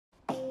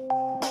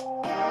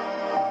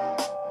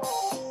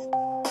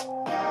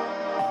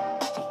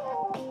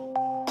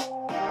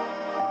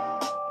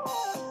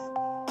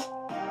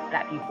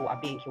people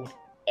are being killed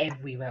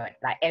everywhere,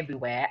 like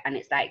everywhere, and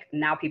it's like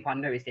now people are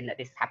noticing that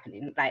this is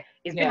happening. Like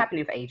it's been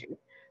happening for ages,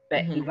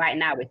 but right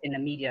now it's in the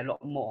media a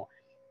lot more.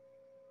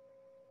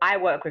 I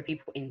work with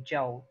people in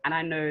jail, and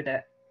I know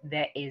that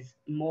there is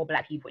more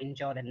Black people in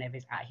jail than there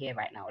is out here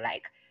right now.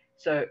 Like,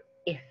 so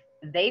if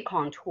they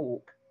can't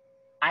talk,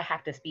 I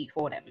have to speak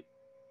for them.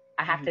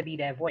 I have to be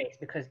their voice,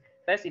 because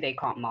firstly, they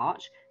can't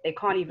march. They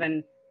can't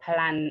even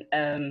plan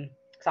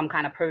some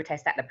kind of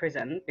protest at the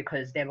prison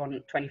because they're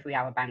on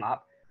 23-hour bang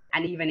up.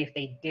 And even if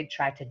they did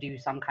try to do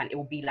some kind, it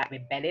will be like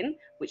rebelling,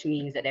 which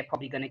means that they're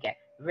probably going to get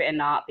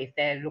written up. If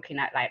they're looking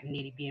at like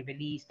nearly being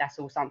released, that's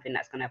all something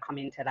that's going to come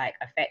into like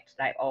effect.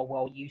 Like, oh,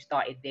 well, you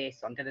started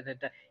this on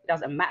da-da-da-da. It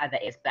doesn't matter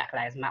that it's Black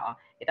Lives Matter.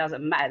 It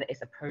doesn't matter that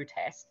it's a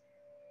protest.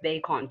 They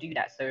can't do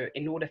that. So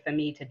in order for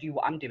me to do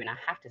what I'm doing, I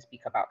have to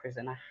speak about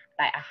prison. I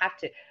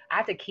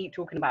have to keep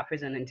talking about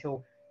prison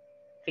until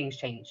things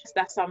change.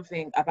 That's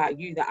something about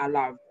you that I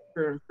love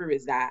through and through,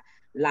 is that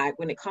like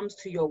when it comes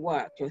to your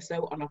work, you're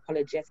so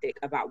unapologetic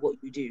about what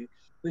you do.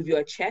 With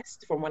your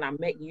chest, from when I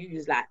met you,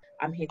 is like,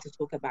 I'm here to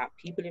talk about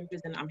people in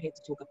prison, I'm here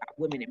to talk about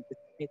women in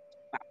prison, I'm here to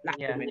talk about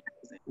Black women in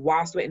prison.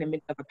 Whilst we're in the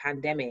middle of a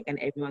pandemic and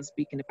everyone's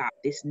speaking about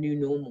this new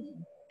normal,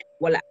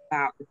 what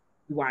about the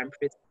people who are in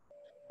prison?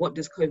 What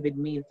does COVID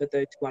mean for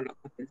those who are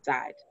locked up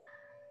inside?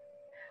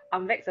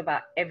 I'm vexed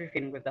about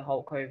everything with the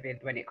whole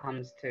COVID when it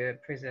comes to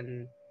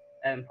prison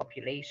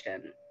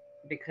population,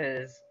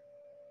 because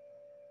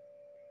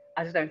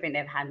I just don't think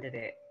they've handled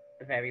it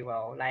very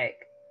well.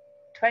 Like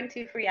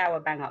 23-hour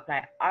bang up,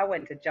 like I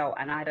went to jail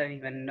and I don't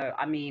even know.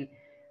 I mean,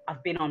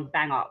 I've been on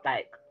bang up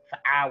like for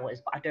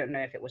hours, but I don't know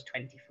if it was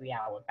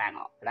 23-hour bang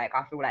up. Like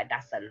I feel like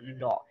that's a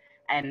lot.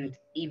 And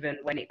even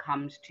when it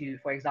comes to,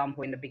 for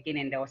example, in the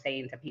beginning, they were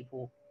saying to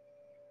people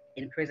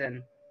in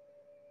prison,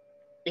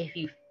 if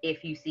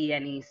you see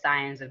any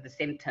signs of the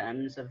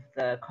symptoms of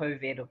the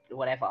COVID or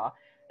whatever,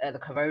 the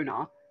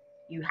corona,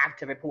 you have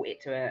to report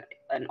it to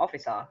an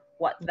officer.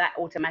 What that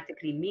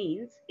automatically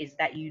means is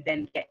that you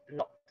then get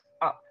locked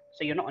up.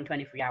 So you're not on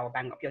 23-hour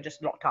bang up, you're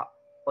just locked up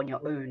on your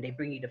own. They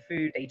bring you the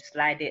food, they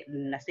slide it,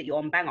 and that's it, you're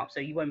on bang up. So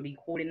you won't be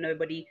calling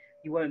nobody,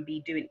 you won't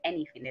be doing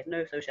anything. There's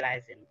no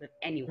socializing with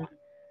anyone.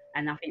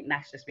 And I think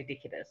that's just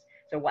ridiculous.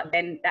 So what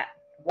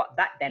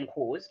that then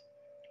caused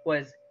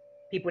was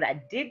people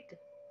that did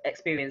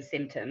experience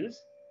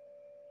symptoms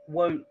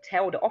won't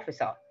tell the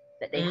officer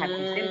that they had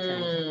these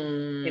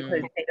symptoms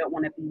because they don't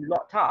want to be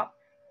locked up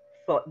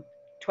for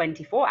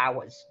 24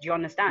 hours. Do you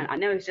understand? I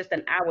know it's just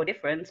an hour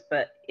difference,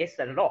 but it's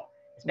a lot,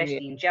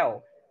 especially in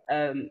jail.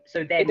 So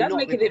it does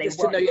make a difference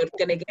to know you're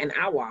going to get an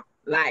hour.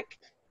 Like,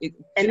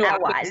 an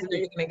hour. To know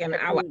you're going to get an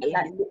hour.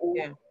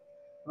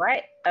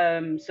 Right?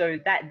 So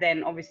that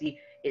then obviously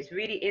it's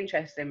really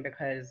interesting,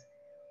 because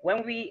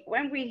when we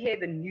hear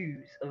the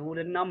news of all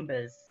the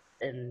numbers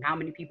and how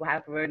many people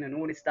have corona and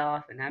all this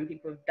stuff and how many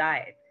people have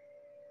died,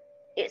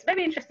 it's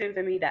very interesting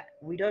for me that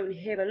we don't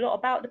hear a lot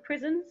about the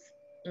prisons.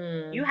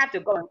 You have to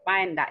go and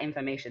find that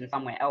information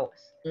somewhere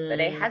else. But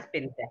there has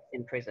been deaths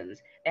in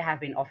prisons. There have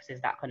been officers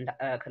that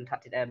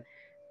conducted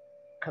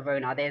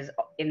corona. There's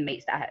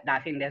inmates that I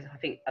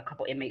think a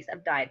couple inmates that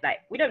have died.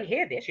 Like, we don't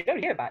hear this. You don't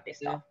hear about this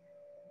stuff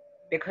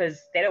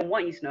because they don't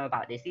want you to know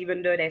about this,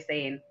 even though they're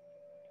saying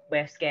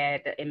we're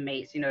scared that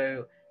inmates,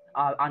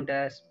 are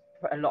under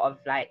a lot of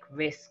like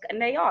risk,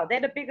 and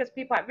they're the biggest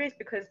people at risk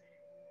because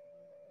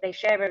they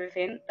share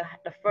everything.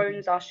 The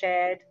phones are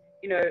shared.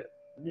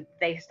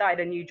 They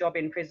started a new job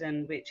in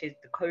prison, which is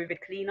the COVID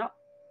cleanup.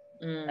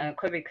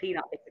 COVID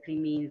cleanup basically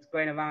means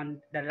going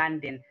around the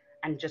landing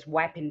and just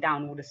wiping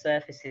down all the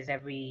surfaces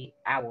every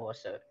hour or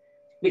so.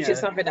 Which is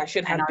something that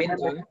should have been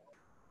done.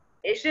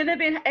 It should have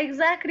been,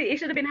 exactly. It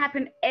should have been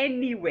happened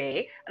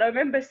anyway. And I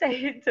remember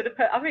saying to the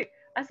person,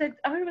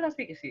 who was I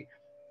speaking to?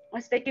 I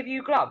said, they give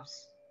you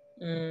gloves.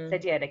 I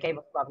said, yeah, they gave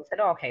us gloves. I said,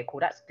 oh, okay, cool,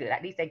 that's good.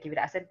 At least they give you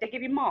that. I said, they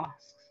give you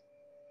masks.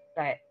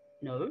 Like,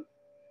 no.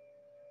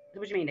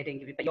 What do you mean they didn't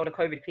give you? But you're the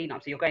COVID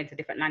cleanup, so you're going to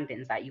different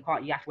landings. Like, you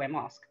have to wear a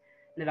mask.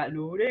 And they're like,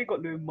 no, they ain't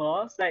got no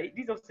masks. Like,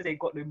 these officers ain't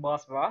got no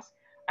mask for us.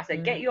 I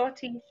said, get your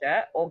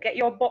t-shirt or get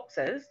your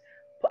boxers.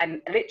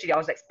 And literally, I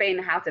was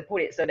explaining how to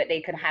put it so that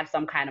they could have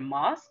some kind of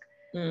mask.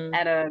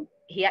 And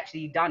he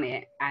actually done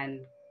it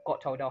and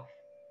got told off.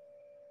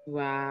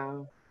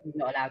 Wow. He's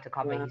not allowed to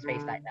cover his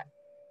face like that.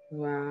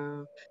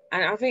 Wow.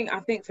 And I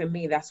think for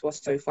me, that's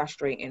what's so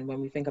frustrating when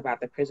we think about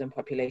the prison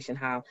population,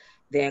 how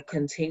they're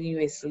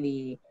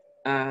continuously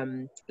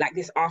like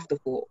this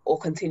afterthought or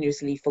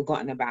continuously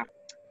forgotten about.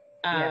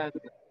 I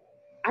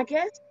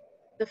guess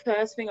the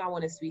first thing I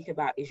want to speak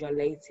about is your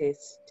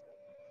latest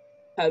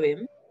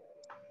poem,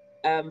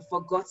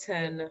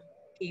 Forgotten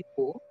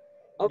People.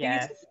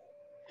 Obviously,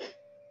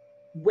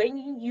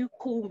 when you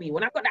call me,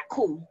 when I got that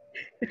call,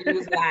 it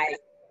was like,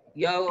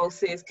 yo,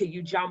 sis, can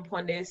you jump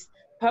on this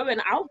poem?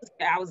 I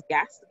was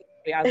gassed.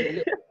 I was a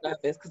little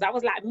nervous because I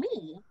was like,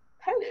 me?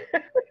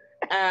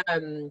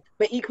 Poem?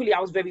 But equally, I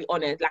was very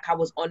honored. Like, I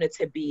was honored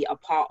to be a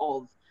part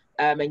of,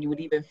 and you would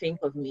even think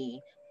of me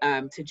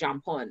to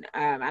jump on.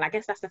 And I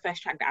guess that's the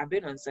first track that I've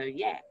been on. So,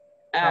 yeah.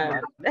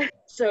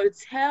 So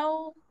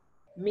tell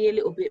me a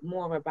little bit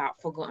more about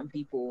Forgotten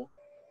People,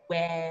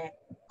 where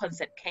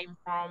concept came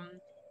from,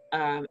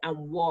 and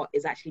what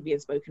is actually being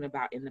spoken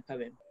about in the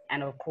poem.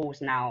 And of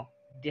course, now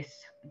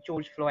this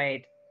George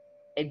Floyd,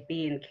 it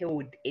being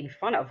killed in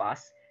front of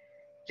us,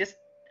 just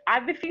I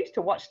refuse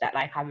to watch that.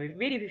 Like, I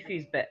really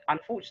refuse. But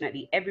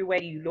unfortunately,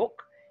 everywhere you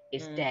look,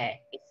 it's there.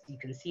 You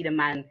can see the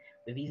man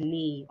with his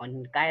knee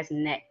on the guy's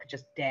neck,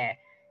 just there,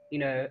 you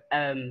know.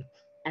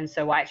 And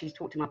so I actually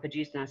talked to my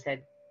producer and I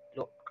said,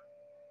 look,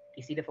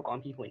 you see the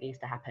Forgotten People, it needs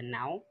to happen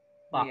now,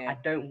 but I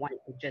don't want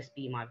it to just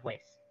be my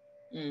voice.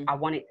 I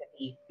want it to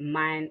be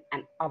mine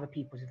and other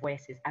people's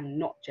voices, and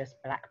not just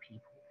Black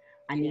people.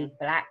 I need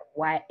Black,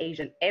 white,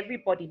 Asian,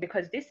 everybody,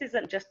 because this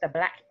isn't just a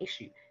Black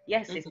issue.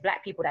 Yes, it's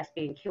Black people that's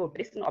being killed, but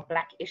this is not a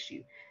Black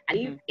issue.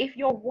 And if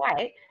you're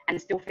white and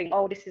still think,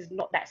 oh, this is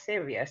not that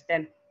serious,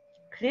 then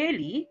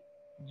clearly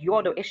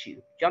you're the issue.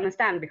 Do you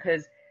understand?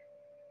 Because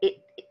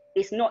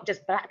it's not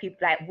just Black people.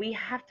 Like, we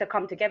have to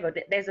come together.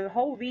 There's a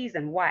whole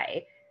reason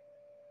why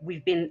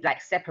we've been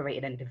like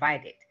separated and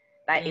divided.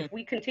 Like, if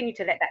we continue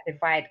to let that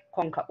divide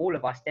conquer all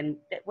of us, then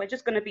we're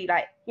just going to be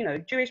like, you know,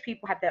 Jewish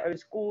people have their own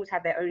schools,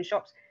 have their own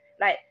shops.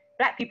 Like,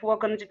 Black people are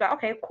going to just be like,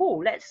 okay,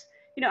 cool, let's,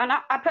 you know. And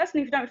I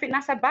personally don't think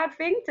that's a bad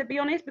thing, to be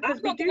honest,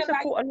 because we do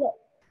support a lot.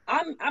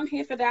 I'm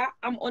here for that.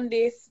 I'm on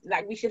this.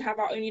 Like, we should have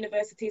our own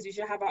universities, we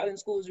should have our own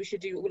schools, we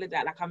should do all of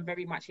that. Like, I'm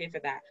very much here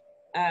for that.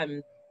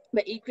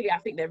 But equally, I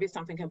think there is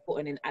something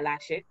important in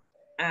allyship,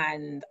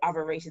 and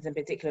other races, in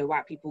particular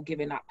white people,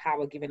 giving up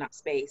power, giving up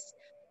space,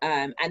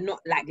 and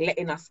not like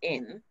letting us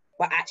in,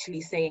 but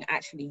actually saying,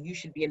 actually, you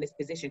should be in this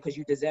position because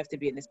you deserve to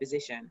be in this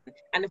position.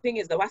 And the thing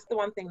is, though, that's the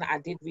one thing that I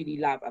did really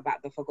love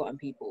about the Forgotten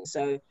People.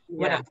 So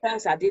when at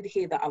first I did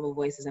hear the other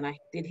voices and I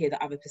did hear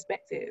the other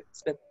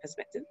perspectives, I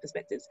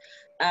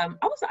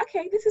was like,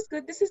 okay, this is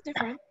good, this is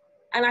different.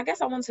 And I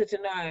guess I wanted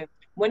to know,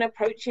 when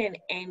approaching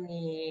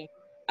anyone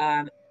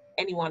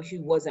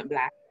who wasn't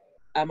Black,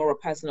 or a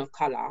person of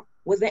color,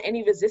 was there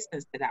any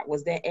resistance to that?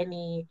 Was there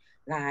any,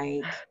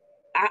 like,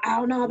 I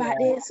don't know about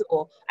this,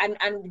 or and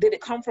did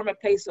it come from a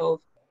place of,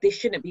 this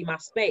shouldn't be my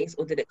space,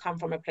 or did it come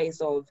from a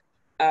place of,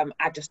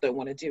 I just don't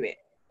want to do it?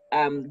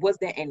 Was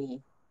there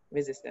any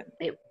resistance?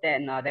 There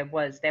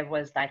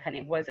was like, and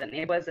it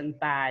wasn't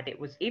bad. There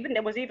was even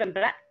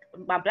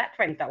my Black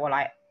friends that were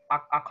like,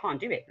 I can't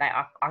do it. Like,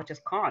 I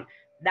just can't.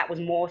 That was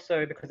more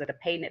so because of the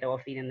pain that they were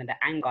feeling and the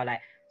anger.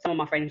 Like, some of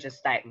my friends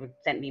just like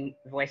sent me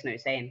voice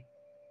notes saying,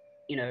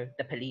 you know,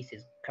 the police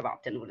is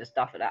corrupt and all the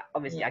stuff like that.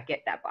 Obviously, I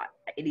get that, but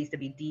it needs to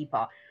be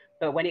deeper.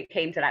 But when it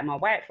came to like my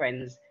white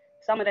friends,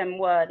 some of them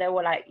were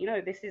like, you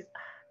know,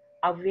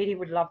 I really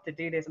would love to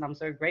do this, and I'm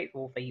so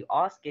grateful for you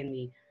asking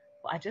me,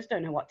 but I just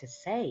don't know what to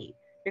say.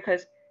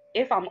 Because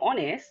if I'm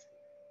honest,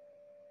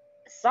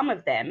 some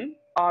of them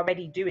are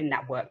already doing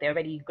that work. They're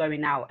already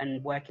going out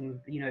and working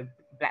with, you know,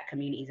 Black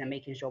communities and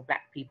making sure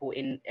Black people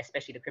in,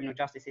 especially the criminal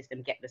justice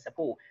system, get the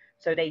support.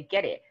 So they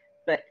get it.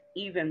 But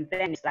even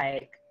then, it's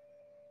like,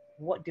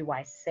 what do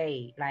I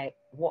say? Like,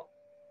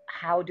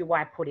 how do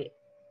I put it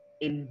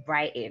in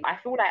writing? I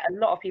feel like a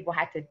lot of people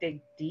had to dig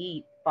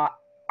deep, but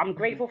I'm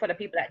grateful for the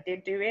people that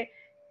did do it.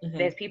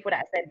 There's people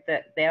that said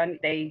that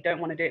they don't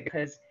want to do it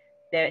because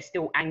they're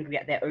still angry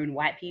at their own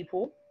white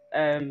people,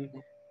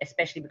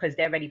 especially because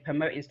they're already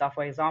promoting stuff.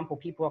 For example,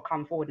 people have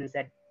come forward and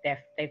said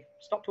they've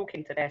stopped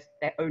talking to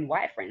their own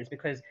white friends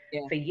because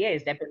for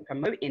years they've been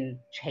promoting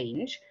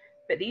change,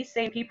 but these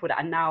same people that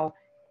are now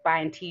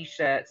buying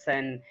T-shirts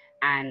and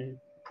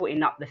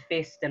putting up the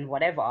fist and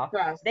whatever,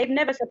 they've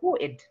never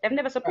supported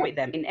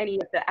them in any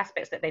of the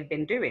aspects that they've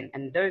been doing,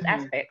 and those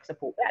aspects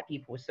support Black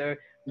people. So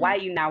why are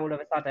you now all of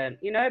a sudden,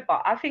 you know?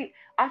 But I think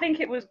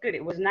it was good.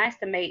 It was nice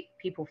to make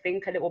people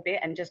think a little bit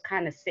and just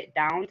kind of sit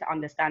down to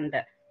understand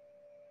that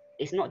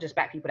it's not just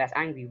Black people that's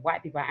angry.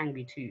 White people are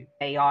angry too.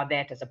 They are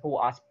there to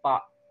support us,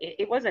 but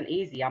it wasn't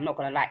easy. I'm not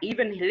gonna lie.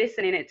 Even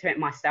listening to it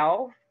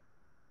myself,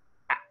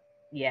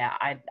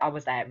 I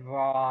was like,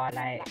 raw,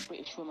 like. Black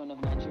British woman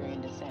of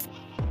Nigerian descent,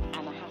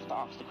 and I have to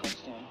ask the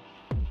question: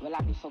 will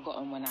I be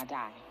forgotten when I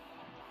die?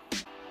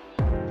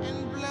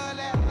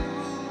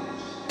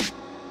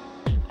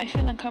 I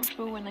feel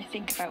uncomfortable when I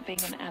think about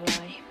being an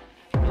ally.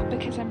 Not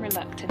because I'm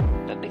reluctant,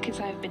 but because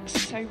I have been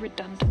so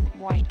redundant,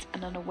 white,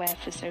 and unaware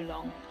for so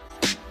long.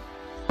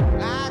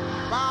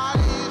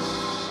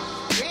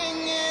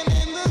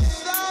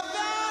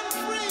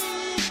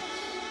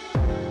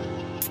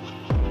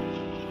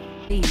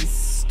 Please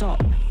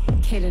stop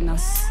killing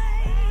us.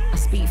 I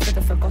speak for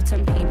the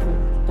forgotten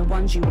people, the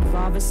ones you would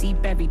rather see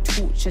buried,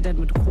 tortured, and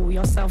would call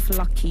yourself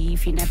lucky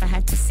if you never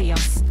had to see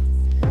us.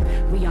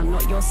 We are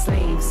not your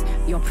slaves,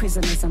 your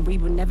prisoners, and we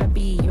will never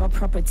be your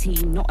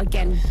property, not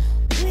again.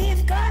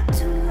 We've got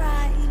to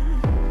rise.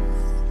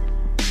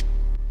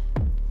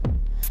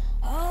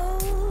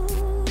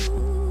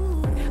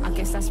 I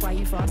guess that's why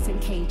you throw us in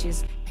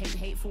cages, paint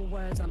hateful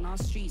words on our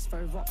streets,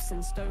 throw rocks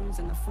and stones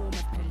in the form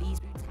of police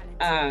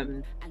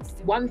brutality.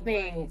 One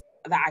thing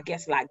that I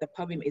guess, like, the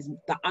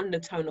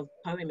undertone of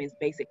the poem is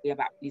basically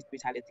about police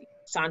brutality.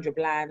 Sandra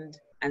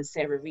Bland, and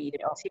Sarah Reid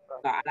in particular.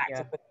 I like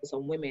to focus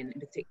on women, in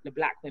particular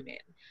Black women,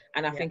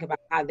 and I think about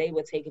how they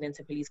were taken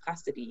into police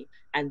custody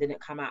and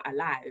didn't come out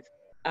alive.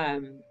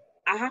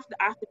 I have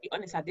to be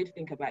honest. I did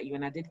think about you,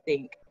 and I did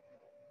think,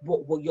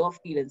 what were your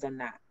feelings on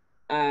that?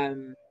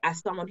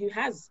 As someone who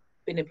has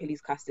been in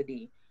police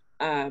custody,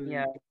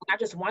 I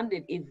just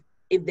wondered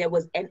if there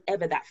was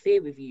ever that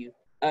fear with you,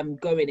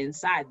 going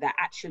inside, that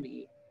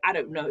actually I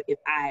don't know if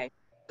I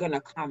gonna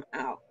come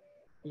out.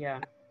 Yeah.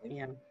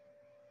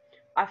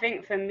 I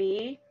think for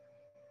me,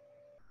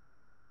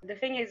 the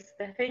thing is,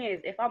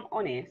 if I'm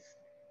honest,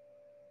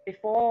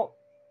 before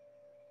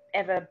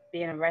ever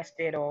being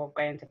arrested or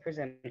going to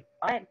prison,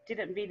 I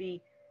didn't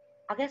really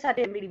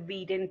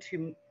read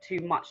into too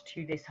much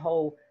to this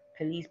whole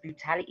police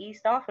brutality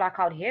stuff. Like,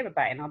 I'd hear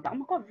about it and I'm like, oh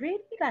my God, really?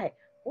 Like,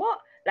 what?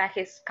 Like,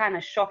 it's kind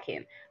of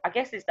shocking. I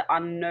guess it's the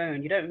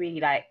unknown. You don't really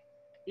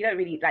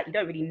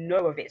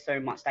know of it so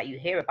much that you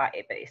hear about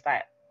it, but it's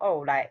like,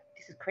 oh, like,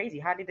 this is crazy.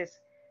 How did this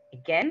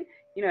again?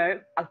 You know,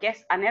 I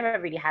guess I never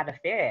really had a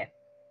fear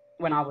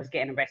when I was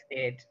getting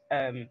arrested,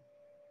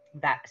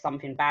 that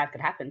something bad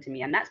could happen to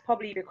me. And that's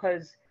probably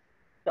because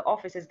the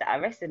officers that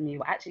arrested me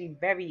were actually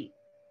very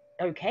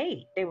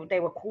okay. They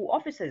were cool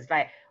officers.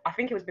 Like, I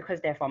think it was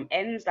because they're from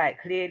ends, like,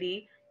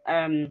 clearly.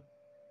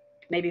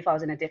 Maybe if I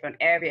was in a different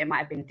area, it might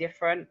have been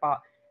different.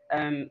 But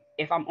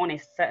if I'm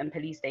honest, certain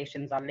police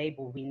stations are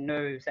labeled. We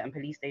know certain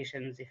police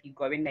stations, if you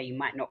go in there, you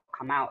might not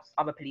come out.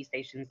 Other police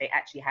stations, they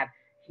actually have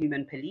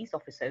human police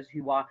officers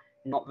who are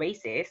not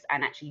racist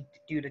and actually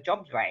do the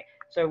jobs right.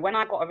 So when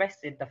I got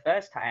arrested the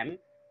first time,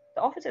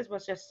 the officers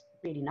was just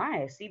really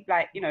nice.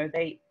 Like, you know,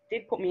 they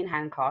did put me in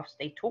handcuffs.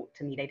 They talked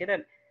to me. They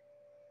didn't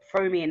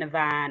throw me in a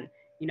van.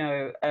 You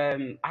know,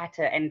 I had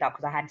to end up,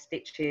 because I had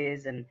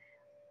stitches and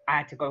I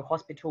had to go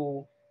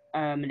hospital.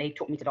 And they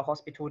took me to the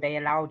hospital. They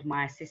allowed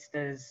my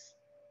sister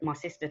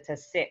to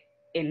sit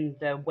in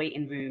the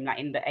waiting room, like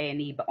in the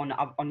A&E, but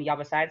on the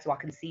other side, so I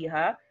can see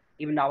her,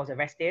 even though I was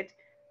arrested.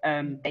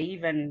 They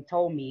even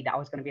told me that I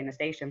was going to be in the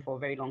station for a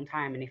very long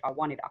time, and if I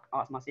wanted, I could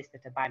ask my sister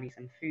to buy me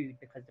some food,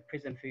 because the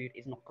prison food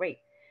is not great.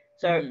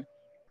 So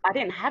I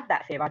didn't have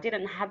that fear. I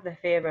didn't have the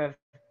fear of,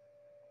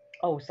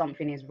 oh,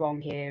 something is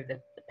wrong here,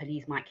 the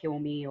police might kill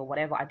me or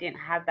whatever. I didn't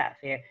have that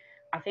fear.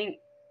 I think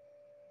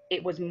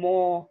it was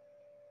more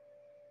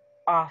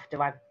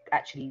after I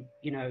actually,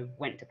 you know,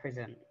 went to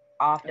prison,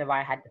 after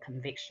I had the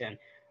conviction.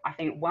 I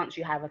think once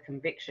you have a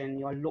conviction,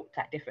 you're looked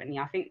at differently.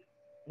 I think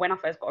when I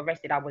first got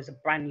arrested, I was a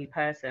brand new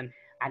person.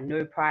 I had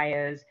no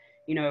priors.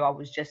 You know, I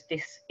was just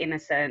this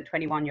innocent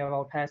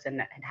 21-year-old person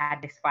that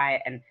had this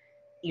fight and,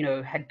 you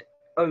know, had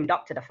owned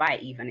up to the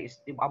fight even.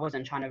 I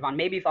wasn't trying to run.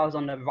 Maybe if I was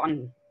on the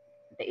run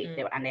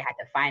and they had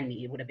to find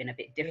me, it would have been a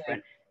bit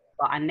different.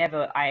 But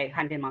I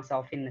handed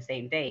myself in the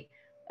same day.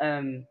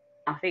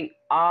 I think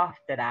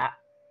after that,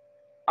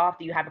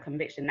 after you have a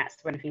conviction,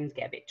 that's when things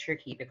get a bit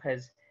tricky,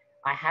 because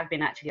I have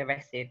been actually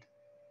arrested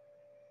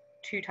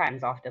 2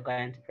 times after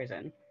going to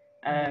prison.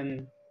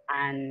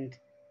 And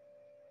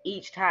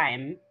each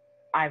time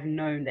I've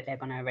known that they're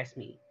going to arrest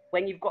me.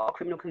 When you've got a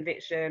criminal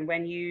conviction,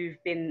 when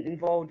you've been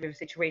involved with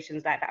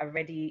situations like that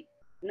already,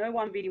 no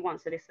one really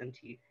wants to listen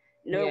to you.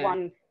 No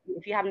one,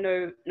 if you have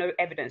no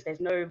evidence, there's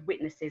no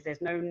witnesses,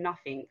 there's no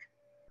nothing,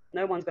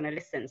 no one's going to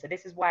listen. So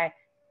this is why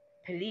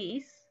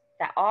police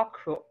that are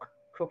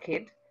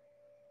crooked,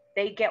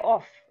 they get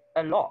off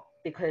a lot,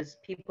 because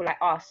people like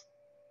us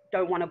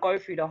don't want to go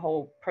through the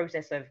whole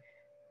process of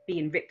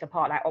being ripped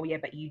apart. Like, oh yeah,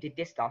 but you did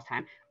this last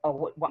time.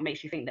 Or what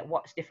makes you think that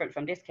what's different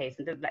from this case?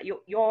 And like,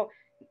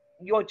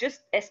 you're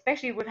just,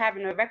 especially with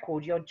having a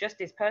record, you're just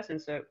this person.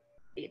 So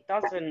it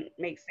doesn't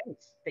make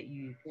sense that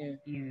you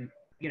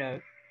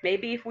know,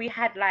 maybe if we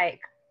had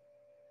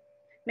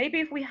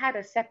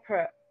a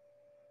separate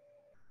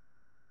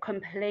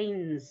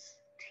complaints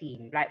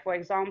team, like, for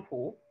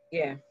example,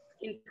 in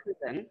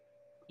prison,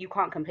 you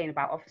can't complain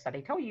about officer.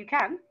 They tell you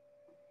can,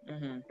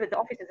 but the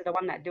officers are the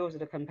one that deals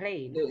with the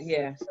complaints.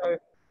 So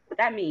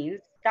that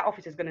means that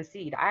officer's going to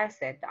see that I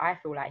said that I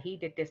feel like he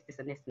did this, this,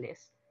 and this, and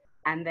this.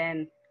 And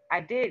then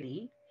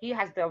ideally, he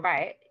has the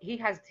right, he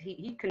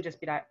can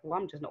just be like, well,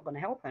 I'm just not going to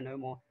help her no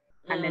more.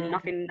 And then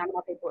none of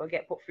my people will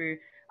get put through.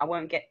 I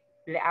won't get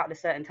let out at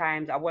certain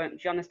times. I won't, do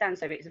you understand?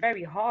 So it's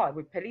very hard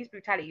with police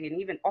brutality and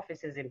even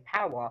officers in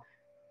power.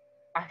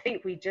 I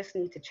think we just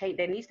need to change.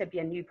 There needs to be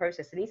a new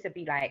process. There needs to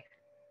be like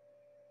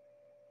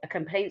a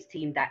complaints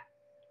team that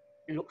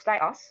looks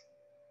like us,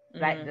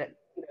 like that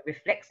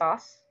reflects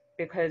us,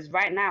 because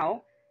right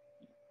now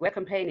we're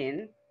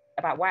complaining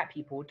about white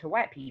people to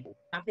white people.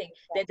 I think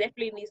there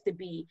definitely needs to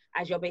be,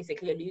 as you're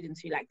basically alluding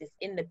to, like this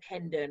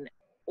independent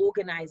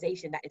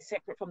organization that is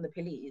separate from the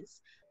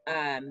police,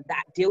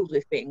 that deals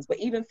with things. But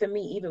even for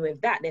me, even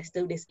with that, there's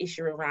still this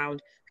issue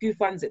around who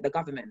funds it, the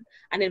government.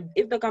 And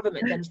if the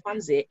government then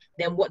funds it,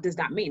 then what does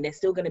that mean? There's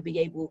still going to be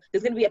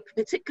there's going to be a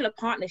particular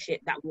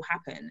partnership that will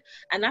happen.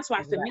 And that's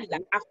why for me,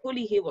 like, I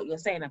fully hear what you're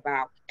saying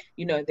about,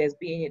 you know, there's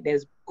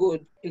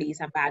good police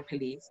and bad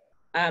police.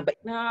 But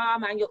nah,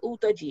 man, you're all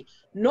dodgy.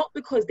 Not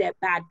because they're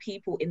bad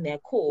people in their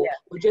core, Yeah.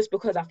 but just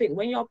because I think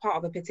when you're part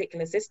of a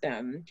particular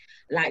system,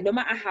 like no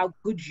matter how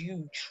good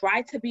you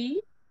try to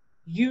be,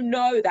 you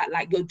know that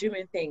like you're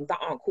doing things that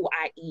aren't cool,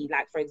 i.e.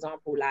 like for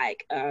example,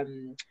 like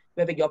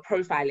whether you're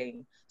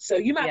profiling. So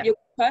you might be a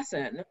good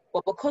person,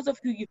 but because of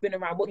who you've been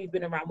around, what you've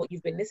been around, what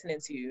you've been listening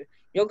to,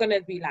 you're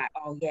gonna be like,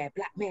 oh yeah,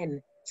 black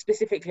men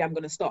specifically, I'm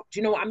gonna stop. Do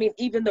you know what I mean?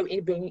 Even though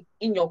even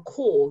in your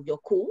core,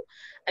 you're cool.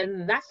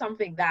 And that's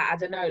something that I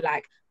don't know,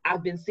 like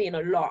I've been seeing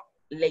a lot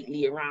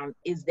lately around,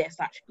 is there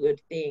such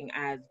good thing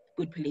as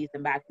good police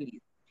and bad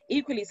police?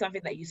 Equally,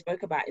 something that you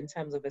spoke about in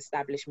terms of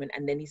establishment,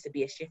 and there needs to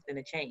be a shift and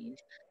a change.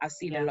 I've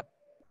seen a lot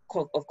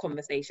of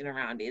conversation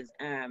around is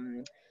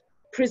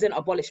prison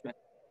abolishment.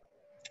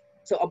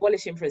 So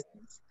abolishing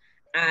prisons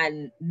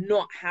and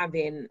not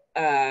having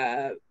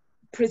a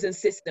prison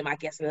system, I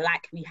guess,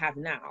 like we have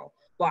now,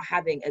 but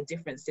having a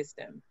different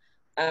system.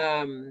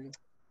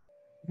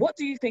 What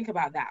do you think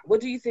about that?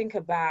 What do you think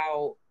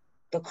about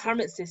the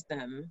current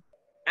system,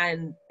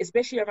 and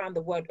especially around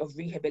the word of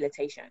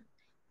rehabilitation?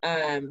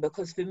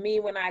 Because for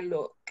me, when I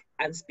look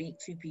and speak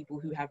to people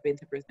who have been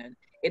to prison,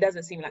 it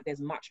doesn't seem like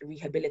there's much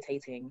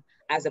rehabilitating,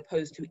 as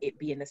opposed to it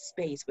being a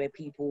space where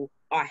people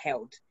are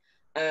held.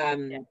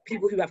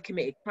 People who have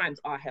committed crimes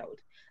are held.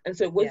 And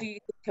so what do you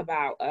think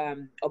about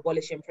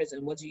abolishing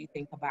prison? What do you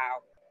think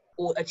about,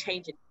 or a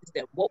change in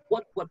system?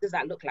 What does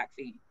that look like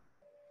for you?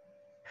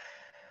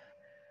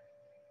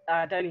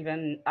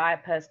 I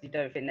personally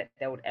don't think that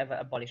they would ever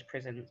abolish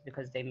prisons,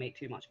 because they make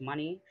too much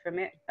money from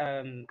it.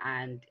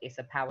 And it's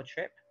a power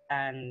trip,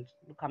 and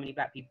look how many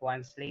black people are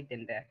enslaved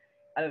in there.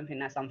 I don't think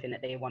that's something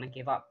that they want to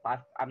give up.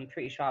 But I'm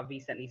pretty sure I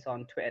recently saw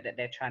on Twitter that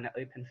they're trying to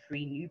open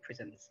 3 new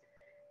prisons.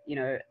 You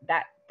know,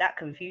 that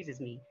confuses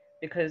me,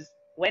 because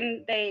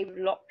when they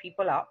lock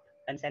people up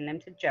and send them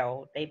to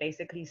jail, they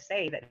basically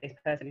say that this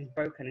person is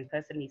broken, this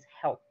person needs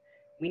help.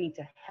 We need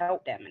to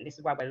help them, and this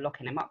is why we're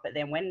locking them up. But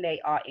then when they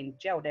are in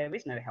jail, there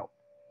is no help.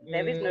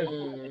 There is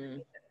no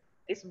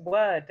this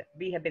word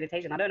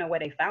rehabilitation. I don't know where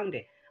they found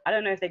it. I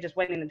don't know if they just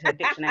went into a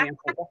dictionary and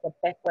said, what's the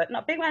best word?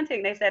 No, big man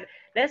thing. They said,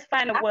 let's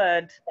find a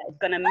word that is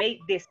gonna make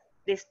this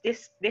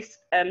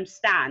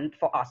stand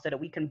for us, so that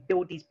we can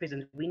build these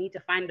prisons. We need to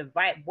find the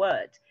right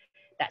word,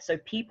 that so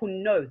people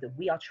know that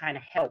we are trying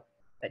to help,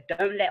 but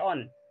don't let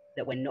on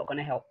that we're not going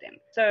to help them.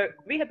 So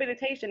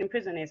rehabilitation in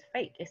prison is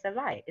fake. It's a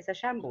lie. It's a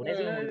shamble. There's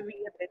no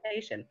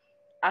rehabilitation.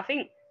 I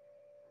think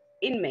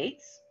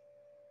inmates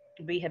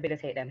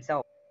rehabilitate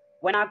themselves.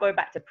 When I go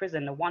back to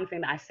prison, the one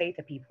thing that I say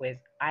to people is,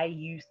 I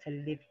used to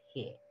live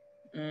here.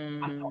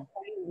 I'm not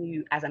telling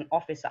you as an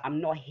officer.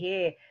 I'm not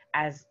here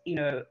as,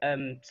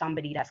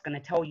 somebody that's going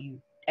to tell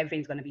you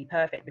everything's going to be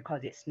perfect,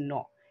 because it's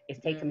not. It's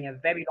taken me a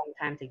very long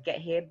time to get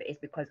here, but it's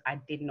because I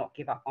did not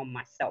give up on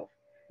myself.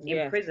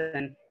 In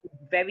prison, it's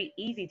very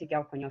easy to give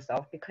up on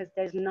yourself because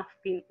there's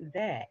nothing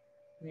there.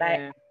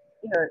 Like,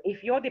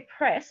 if you're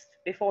depressed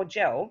before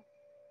jail,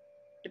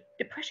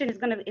 depression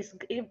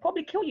it'll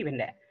probably kill you in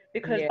there,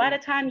 because by the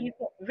time you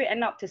get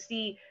written up to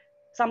see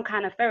some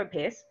kind of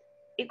therapist,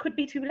 it could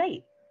be too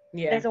late.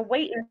 There's a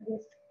waiting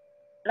list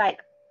like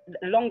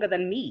longer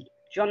than me.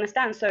 Do you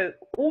understand? So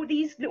all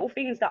these little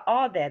things that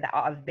are there that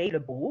are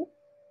available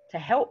to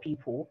help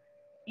people,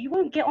 you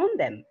won't get on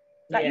them.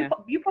 Like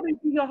you probably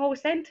do your whole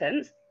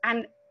sentence,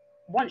 and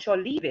once you're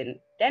leaving,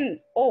 then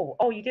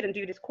you didn't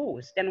do this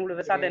course. Then all of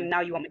a sudden now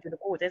you want me to do the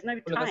course. There's no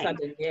time. All of a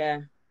sudden,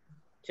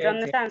 do you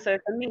understand? So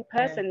for me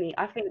personally,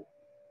 I think,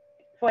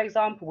 for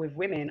example, with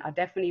women, I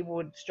definitely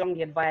would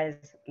strongly advise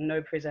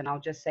no prison. I'll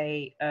just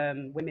say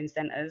women's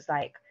centers.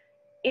 Like,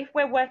 if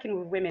we're working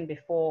with women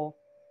before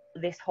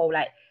this whole,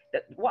 like,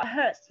 what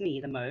hurts me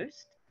the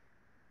most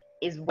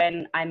is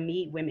when I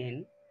meet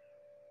women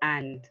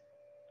and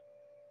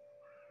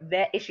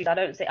their issues, I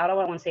don't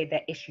want to say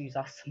their issues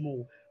are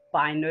small, but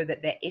I know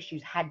that their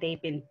issues, had they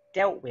been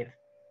dealt with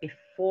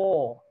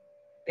before,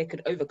 they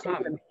could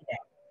overcome. Do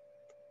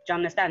you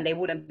understand? They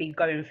wouldn't be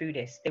going through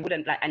this. They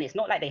wouldn't, like, and it's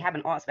not like they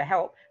haven't asked for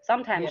help.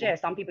 Sometimes,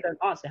 some people don't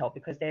ask for help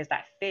because there's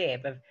that fear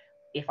of,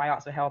 if I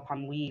ask for help,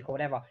 I'm weak or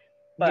whatever.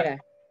 But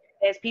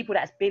there's people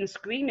that's been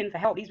screaming for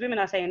help. These women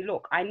are saying,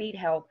 look, I need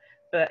help.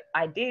 But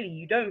ideally,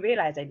 you don't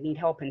realize they need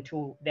help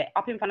until they're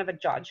up in front of a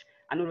judge,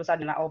 and all of a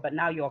sudden, like, oh, but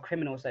now you're a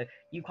criminal, so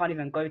you can't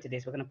even go to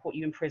this. We're going to put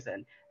you in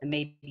prison, and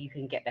maybe you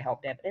can get the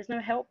help there. But there's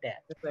no help there.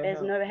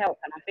 There's no help.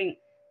 And I think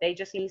there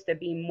just needs to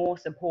be more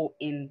support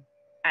in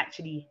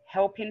actually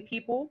helping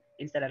people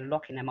instead of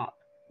locking them up.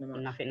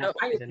 And I think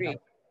I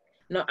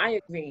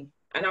agree.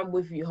 And I'm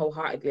with you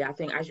wholeheartedly. I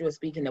think as you were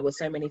speaking, there were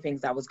so many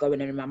things that was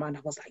going on in my mind.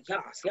 I was like,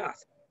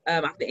 yes.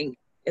 I think,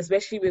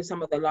 especially with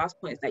some of the last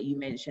points that you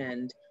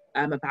mentioned,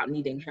 about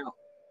needing help,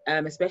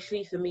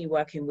 especially for me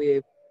working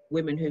with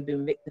women who've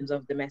been victims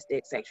of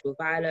domestic sexual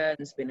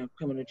violence, been in the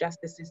criminal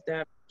justice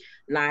system.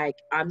 Like,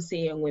 I'm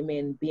seeing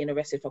women being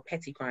arrested for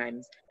petty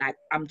crimes. Like,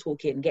 I'm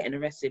talking getting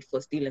arrested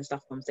for stealing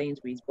stuff from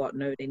Sainsbury's, but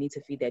no, they need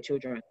to feed their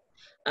children.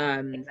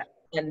 And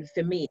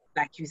for me,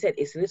 like you said,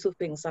 it's little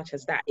things such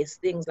as that. It's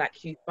things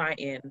like you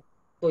fighting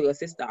for your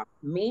sister.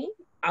 Me,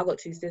 I got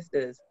 2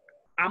 sisters.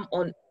 I'm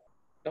on, I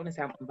don't want to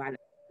say I'm on violence,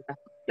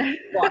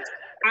 but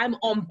I'm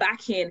on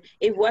backing.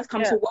 If worse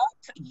comes to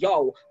worse,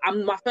 yo,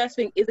 my first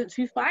thing isn't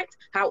to fight.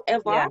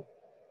 However,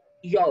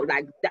 yo,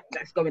 like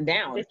that's going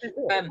down. This is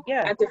it.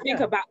 And to think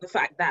about the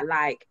fact that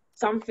like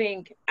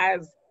something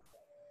as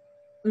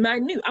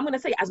minute, I'm gonna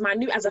say as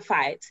minute as a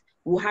fight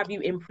will have you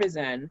in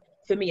prison,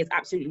 for me is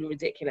absolutely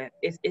ridiculous.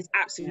 It's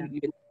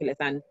absolutely ridiculous.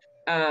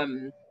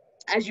 And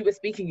as you were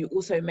speaking, you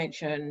also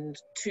mentioned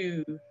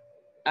 2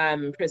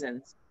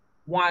 prisons.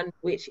 One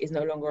which is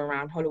no longer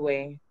around,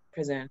 Holloway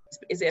prison.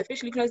 Is it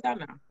officially closed down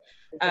now?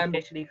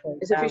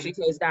 It's officially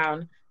closed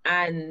down.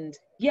 And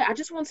yeah, I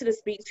just wanted to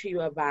speak to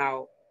you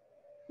about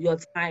your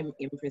time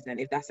in prison,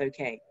 if that's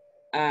okay.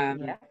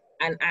 And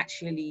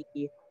actually,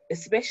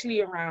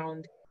 especially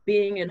around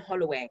being in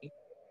Holloway,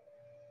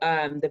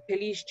 the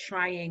police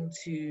trying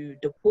to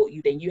deport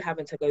you, then you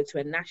having to go to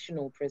a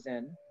national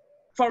prison,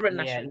 foreign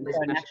national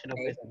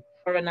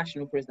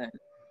prison.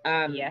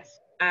 Yes.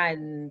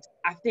 And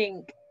I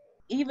think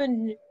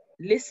even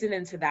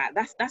listening to that,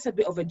 that's a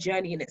bit of a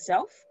journey in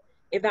itself,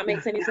 if that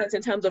makes any sense,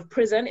 in terms of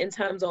prison, in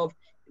terms of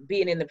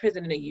being in the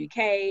prison in the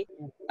UK,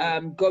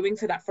 going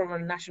to that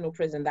foreign national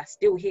prison that's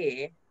still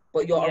here,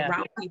 but you're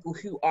around people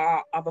who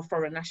are other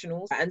foreign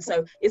nationals. And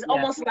so it's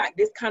almost like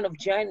this kind of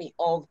journey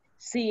of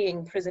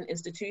seeing prison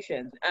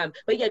institutions.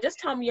 But yeah, just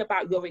tell me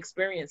about your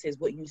experiences,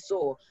 what you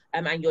saw,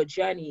 and your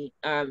journey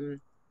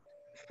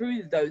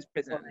through those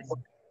prisons.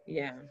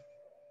 Yeah.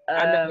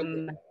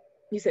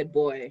 You said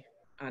boy.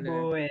 I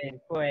know.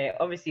 Boy.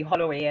 Obviously,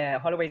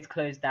 Holloway's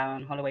closed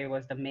down. Holloway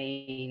was the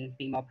main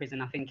female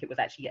prison. I think it was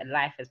actually a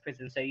lifers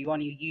prison. So you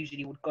only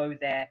usually would go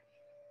there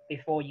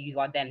before you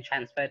are then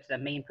transferred to the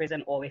main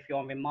prison, or if you're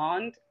on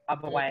remand.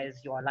 Otherwise,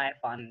 you're a lifer,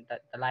 and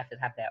the lifers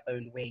have their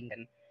own wing,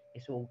 and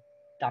it's all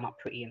done up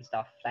pretty and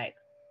stuff. Like,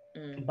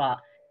 but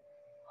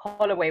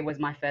Holloway was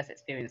my first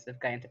experience of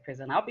going to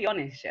prison. I'll be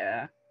honest,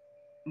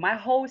 my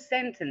whole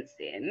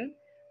sentencing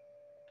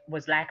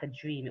was like a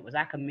dream. It was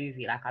like a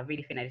movie. Like, I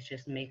really think they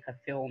just make a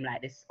film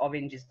like this.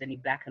 Orange is the New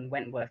Black and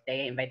Wentworth. They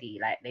ain't ready.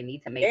 Like, they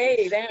need to make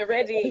they ain't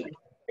ready.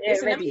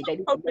 They're ready. They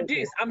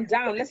produce. I'm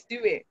down. Let's do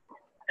it.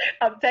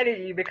 I'm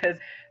telling you, because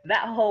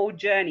that whole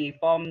journey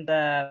from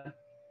the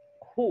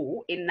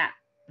hall in that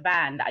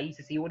van that I used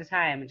to see all the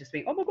time and just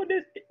think, oh my God,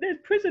 there's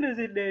prisoners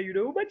in there, you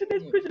know. Imagine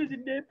there's prisoners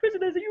in there.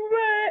 Prisoners, are you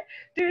right?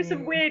 Doing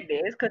some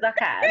weirdness, because I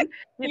can.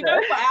 You know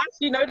what? I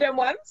actually know them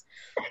ones.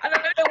 I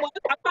don't know them ones.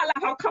 I felt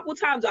like a couple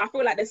times I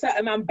feel like there's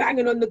certain man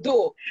banging on the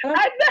door.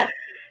 I know.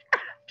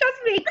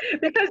 Trust me,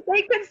 because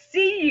they can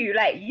see you.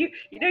 Like, you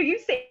know, you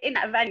sit in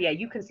that van,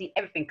 you can see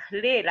everything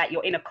clear, like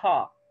you're in a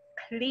car.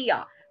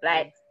 Clear.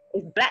 Like,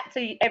 it's black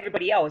to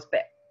everybody else,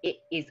 but it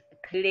is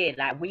clear.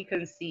 Like, we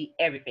can see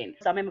everything.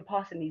 So I remember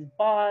passing these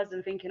bars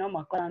and thinking, oh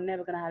my God, I'm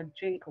never gonna have a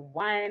drink of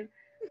wine.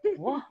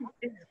 What?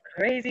 This is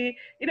crazy.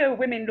 You know,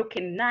 women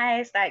looking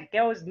nice, like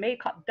girls'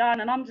 makeup done,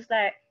 and I'm just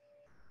like,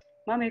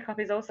 my makeup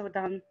is also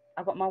done.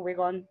 I've got my wig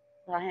on.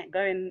 I ain't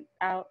going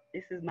out.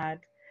 This is mad.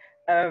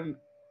 And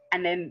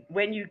then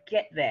when you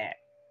get there,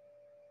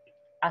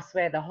 I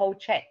swear the whole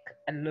check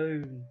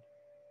alone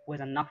was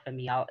enough for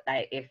me.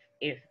 Like,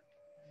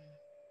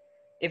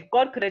 if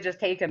God could have just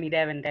taken me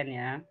there and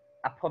then,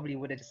 I probably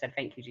would have just said,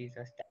 thank you,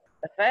 Jesus.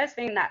 The first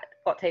thing that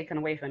got taken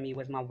away from me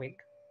was my wig.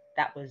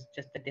 That was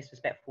just the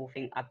disrespectful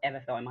thing I've ever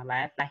felt in my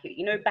life. Like,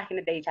 you know, back in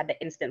the day, you had the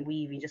instant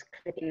weave, you just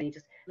clip it and you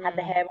just had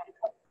the hair on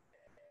top.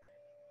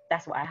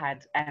 That's what I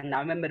had. And I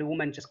remember the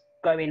woman just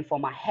going for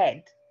my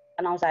head.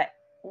 And I was like,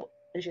 what?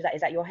 And she was like,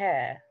 is that your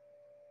hair?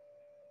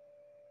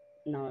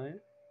 No.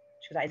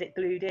 She was like, is it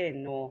glued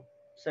in or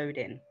sewed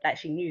in? Like,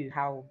 she knew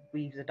how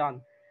weaves are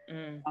done. I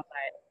was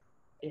like,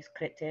 it's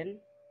clipped in.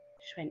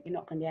 She went, you're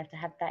not going to be able to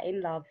have that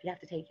in, love. You have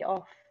to take it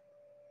off.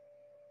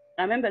 And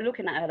I remember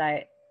looking at her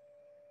like,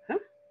 huh?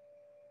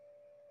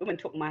 Woman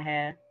took my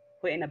hair,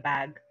 put it in a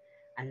bag,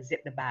 and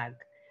zipped the bag.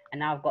 And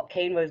now I've got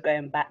cane rows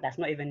going back. That's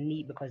not even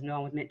neat because no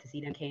one was meant to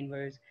see them cane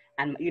rows.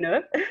 And, you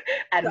know,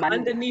 and the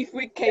underneath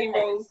with cane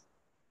rows.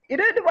 You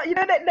know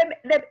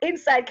them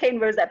inside cane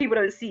rows that people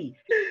don't see.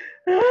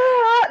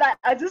 Like,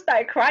 I just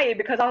started crying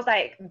because I was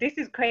like, this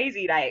is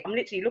crazy. Like, I'm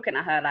literally looking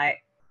at her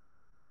like,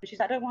 she's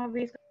like, don't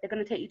worry, they're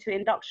going to take you to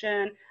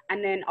induction.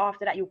 And then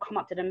after that, you'll come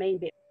up to the main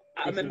bit.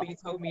 I remember you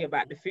told me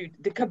about the food.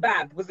 The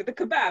kebab. Was it the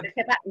kebab?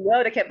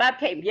 No, the kebab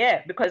came,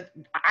 because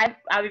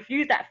I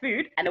refused that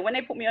food. And then when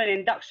they put me on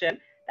induction,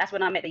 that's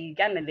when I met the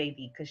Ugandan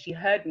lady, because she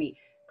heard me.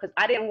 Because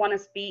I didn't want to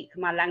speak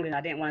my language. I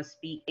didn't want to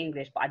speak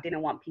English, but I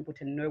didn't want people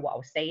to know what I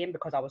was saying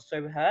because I was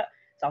so hurt.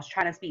 So I was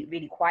trying to speak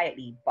really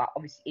quietly, but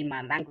obviously in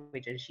my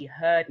language. And she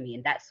heard me.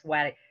 And that's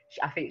why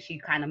I think she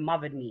kind of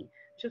mothered me.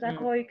 She was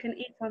like, oh, you can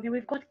eat something.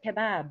 We've got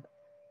kebab.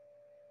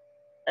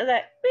 I was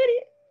like,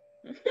 really?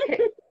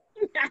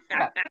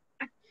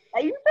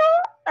 Are you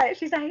sure? Like,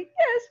 she's like,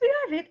 yes, we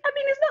have it. I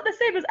mean, it's not the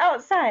same as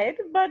outside,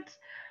 but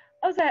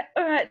I was like,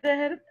 all right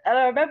then. And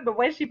I remember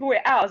when she brought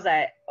it out, I was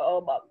like,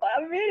 oh my God,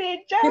 I'm really in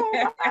jail.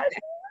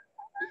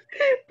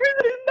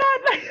 Prison is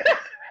mad. Like,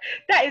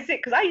 that is it,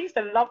 because I used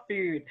to love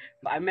food.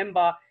 But I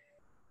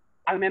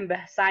remember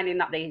signing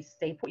up. They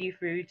put you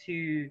through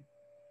to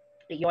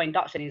your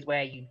induction is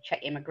where you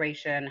check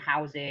immigration,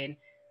 housing,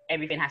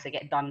 everything has to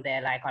get done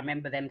there. Like, I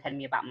remember them telling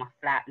me about my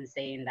flat and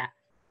saying that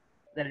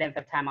the length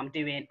of time I'm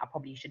doing, I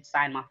probably should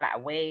sign my flat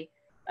away.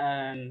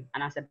 And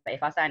I said, but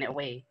if I sign it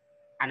away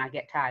and I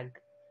get tagged,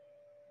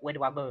 where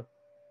do I go?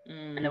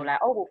 And they were like,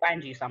 oh, we'll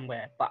find you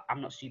somewhere. But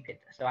I'm not stupid.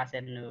 So I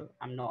said, no,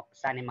 I'm not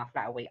signing my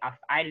flat away.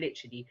 I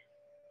literally,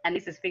 and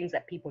this is things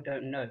that people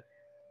don't know.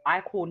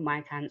 I called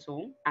my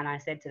council and I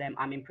said to them,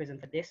 I'm in prison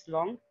for this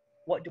long.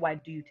 What do I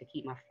do to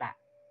keep my flat?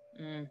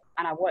 And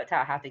I worked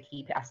out how to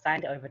keep it. I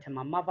signed it over to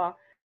my mother,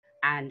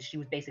 and she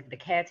was basically the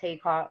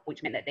caretaker,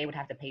 which meant that they would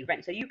have to pay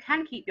rent. So you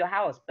can keep your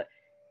house, but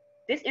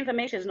this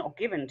information is not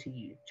given to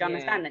you. Do you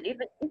understand? And if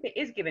it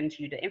is given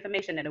to you, the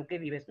information that it'll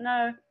give you is,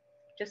 no,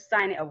 just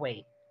sign it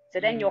away. So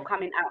then you're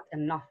coming out to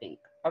nothing.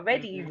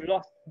 Already you've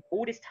lost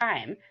all this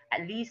time.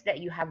 At least that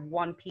you have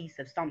one piece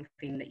of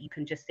something that you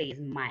can just say is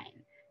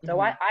mine. So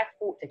I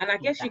fought to keep And I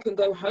guess that. you can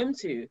go home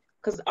to,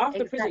 because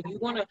after prison, you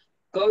want to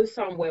go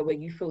somewhere where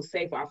you feel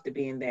safe after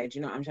being there. Do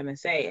you know what I'm trying to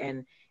say?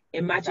 And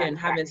imagine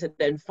having to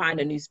then find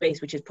a new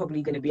space, which is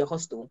probably going to be a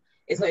hostel.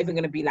 It's not even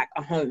going to be like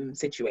a home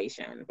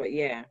situation, but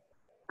yeah.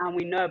 And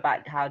we know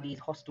about how these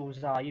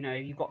hostels are, you know,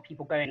 you've got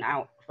people going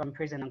out from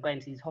prison and going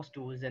to these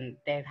hostels and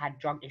they've had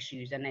drug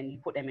issues, and then you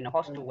put them in a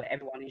hostel where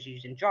everyone is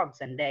using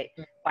drugs, and they,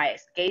 by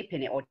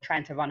escaping it or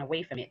trying to run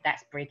away from it,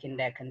 that's breaking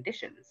their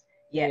conditions.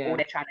 Yet all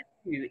they're trying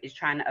to do is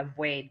trying to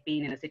avoid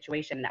being in a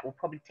situation that will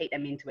probably take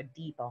them into a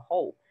deeper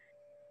hole.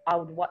 I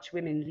would watch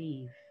women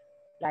leave,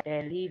 like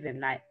they're leaving,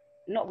 like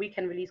not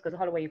weekend release, because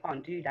Holloway you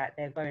can't do that,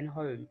 they're going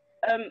home.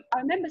 I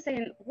remember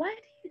saying, why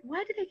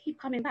do they keep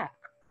coming back?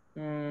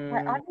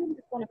 Like, I don't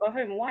just want to go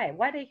home.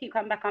 Why do they keep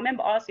coming back? I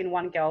remember asking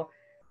one girl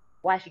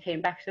why she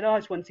came back. She said, oh, I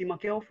just want to see my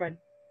girlfriend.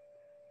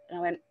 And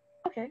I went,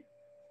 okay.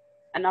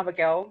 Another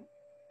girl,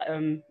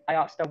 I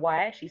asked her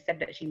why. She said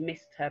that she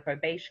missed her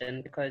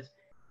probation because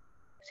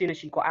as soon as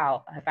she got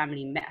out, her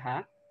family met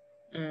her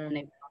and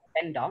they went on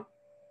a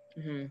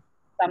bender.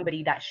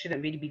 Somebody that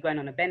shouldn't really be going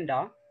on a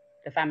bender,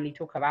 the family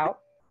took her out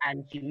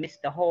and she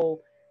missed the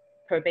whole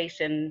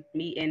probation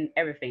meeting,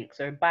 everything.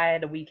 So by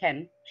the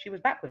weekend, she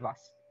was back with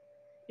us,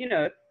 you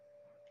know.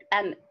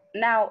 And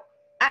now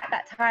at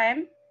that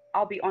time,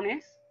 I'll be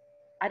honest,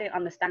 I didn't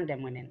understand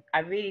them women. I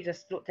really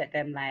just looked at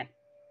them like,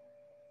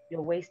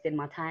 you're wasting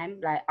my time.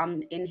 Like,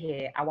 I'm in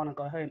here, I want to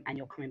go home, and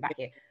you're coming back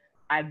here.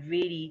 I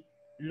really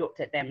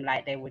looked at them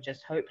like they were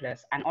just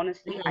hopeless. And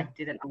honestly, I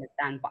didn't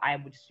understand, but I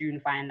would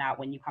soon find out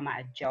when you come out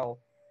of jail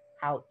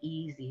how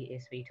easy it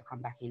is for you to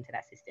come back into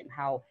that system.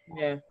 How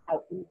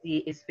easy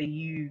it is for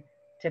you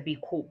to be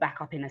caught back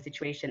up in a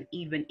situation,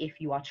 even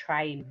if you are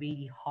trying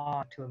really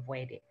hard to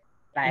avoid it.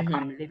 Like,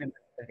 I'm living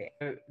with it.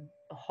 So,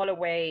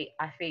 Holloway,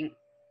 I think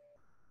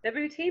the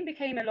routine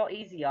became a lot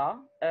easier.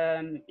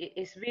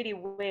 It's really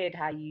weird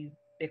how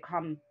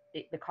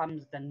it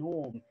becomes the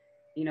norm.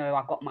 You know,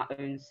 I got my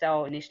own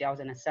cell. Initially, I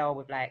was in a cell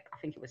with like, I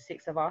think it was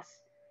 6 of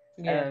us.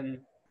 The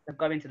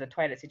going to the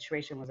toilet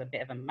situation was a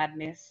bit of a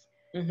madness.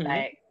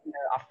 Like, you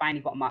know, I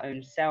finally got my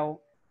own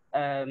cell.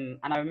 And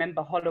I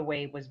remember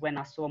Holloway was when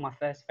I saw my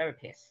first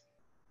therapist.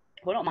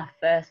 Well, not my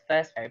first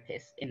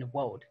therapist in the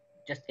world,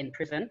 just in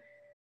prison.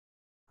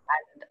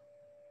 And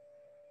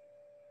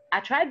I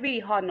tried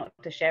really hard not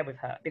to share with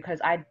her because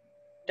I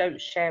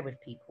don't share with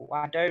people.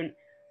 I don't.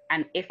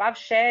 And if I've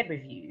shared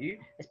with you,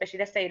 especially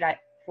let's say like,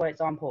 for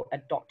example, a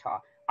doctor,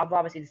 I'd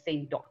rather see the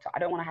same doctor. I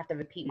don't want to have to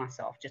repeat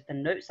myself. Just the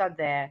notes are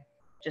there,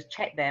 just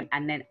check them,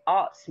 and then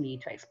ask me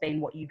to explain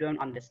what you don't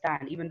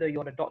understand. Even though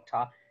you're the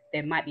doctor,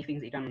 there might be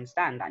things that you don't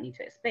understand that I need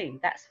to explain.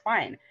 That's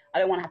fine. I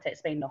don't want to have to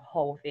explain the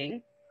whole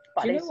thing.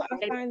 But do you know what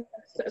I find?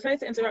 Sorry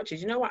to interrupt you.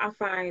 Do you know what I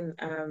find?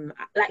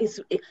 Like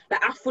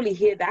I fully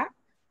hear that.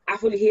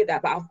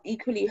 But I've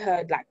equally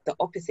heard like the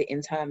opposite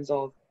in terms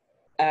of,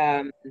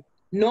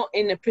 not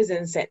in a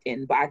prison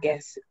setting, but I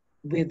guess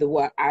with the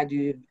work I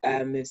do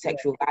with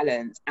sexual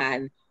violence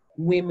and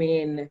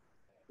women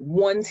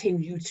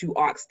wanting you to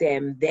ask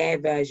them their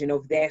version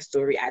of their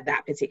story at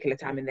that particular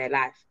time in their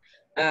life.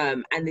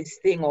 And this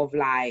thing of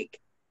like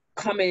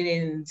coming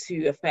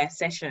into a first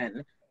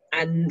session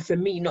and for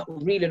me not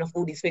reeling off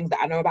all these things that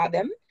I know about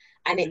them,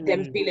 and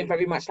them feeling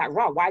very much like,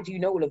 wow, why do you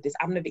know all of this?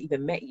 I've never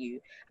even met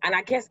you. And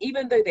I guess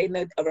even though they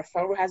know a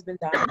referral has been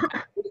done,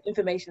 and all the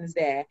information is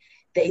there,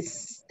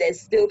 there's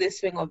still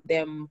this thing of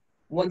them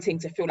wanting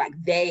to feel like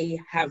they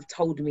have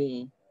told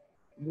me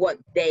what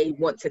they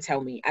want to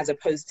tell me, as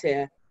opposed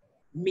to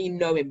me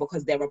knowing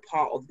because they're a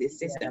part of this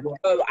system.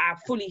 So I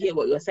fully hear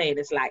what you're saying.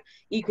 It's like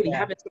equally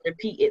having to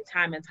repeat it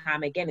time and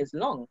time again is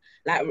long.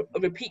 Like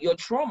repeat your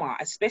trauma,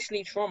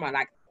 especially trauma,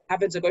 like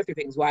having to go through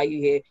things. Why are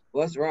you here?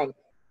 What's wrong?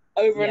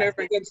 Over and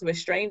over again to a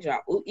stranger,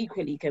 all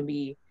equally can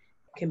be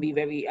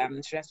very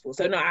stressful.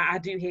 So no, I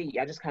do hear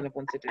you. I just kind of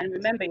wanted to. And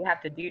remember, you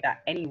have to do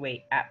that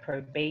anyway at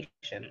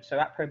probation. So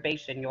at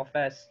probation, your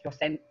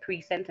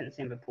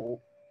pre-sentencing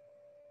report,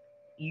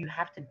 you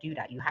have to do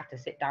that. You have to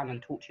sit down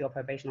and talk to your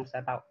probation officer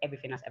about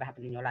everything that's ever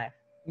happened in your life.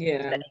 Yeah.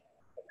 So that they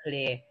have a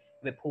clear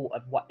report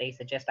of what they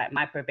suggest. Like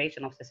my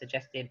probation officer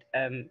suggested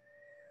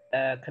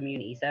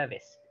community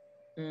service.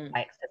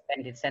 like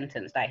suspended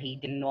sentence, that he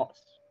did not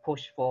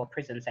push for a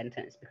prison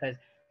sentence. Because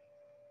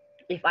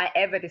if I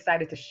ever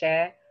decided to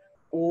share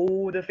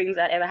all the things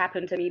that ever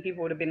happened to me,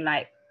 people would have been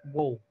like,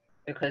 whoa.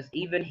 Because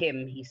even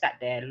him, he sat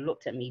there,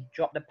 looked at me,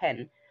 dropped the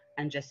pen,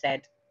 and just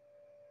said,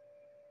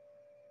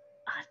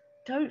 I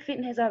don't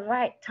think there's a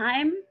right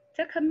time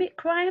to commit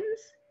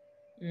crimes.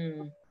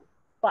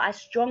 But I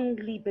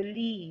strongly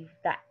believe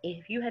that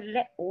if you had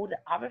let all the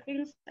other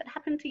things that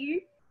happened to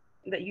you,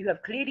 that you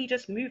have clearly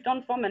just moved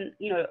on from, and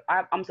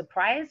I'm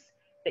surprised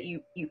that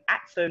you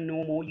act so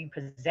normal, you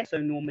present so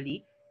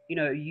normally,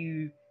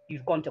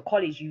 you've gone to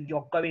college,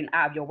 you're going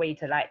out of your way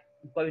to like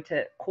go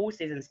to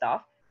courses and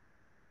stuff.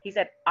 He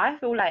said, I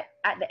feel like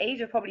at the age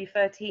of probably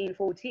 13,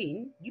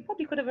 14, you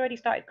probably could have already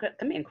started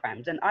committing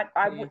crimes. And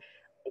I would,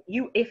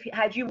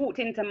 had you walked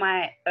into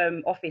my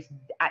office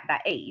at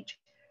that age,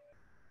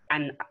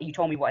 and you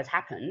told me what has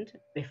happened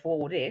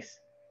before this,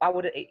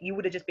 you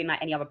would have just been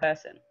like any other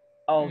person.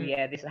 Oh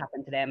yeah, this has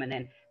happened to them, and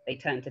then they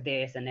turned to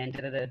this, and then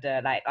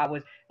like I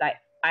was like,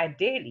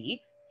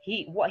 ideally,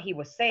 what he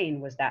was saying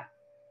was that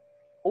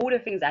all the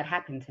things that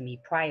happened to me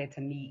prior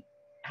to me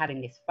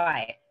having this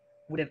fight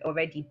would have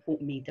already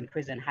put me to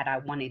prison had I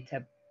wanted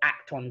to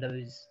act on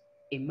those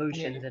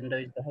emotions and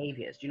those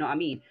behaviors. Do you know what I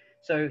mean?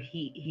 So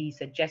he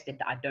suggested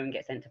that I don't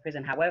get sent to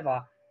prison.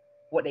 However,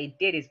 what they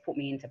did is put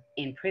me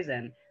in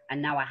prison,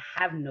 and now I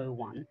have no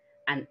one,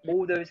 and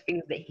all those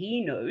things that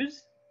he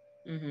knows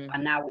are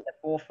now at the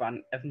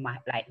forefront of my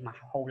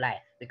whole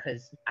life,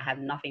 because I have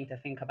nothing to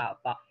think about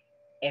but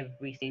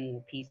every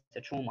single piece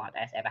of trauma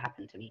that's ever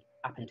happened to me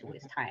up until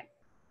this time.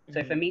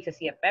 So for me to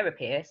see a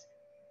therapist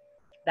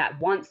that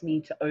wants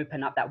me to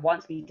open up, that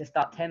wants me to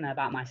start telling her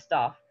about my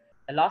stuff,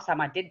 the last time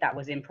I did that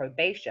was in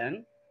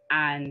probation,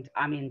 and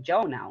I'm in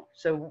jail now.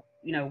 So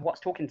what's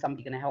talking to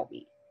somebody going to help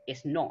me?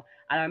 It's not.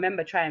 And I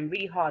remember trying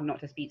really hard not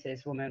to speak to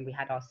this woman. We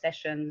had our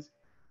sessions.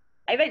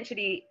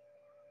 Eventually,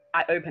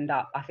 I opened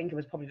up. I think it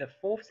was probably the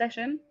 4th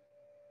session.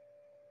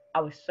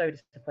 I was so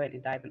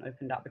disappointed that I even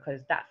opened up,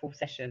 because that 4th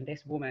session,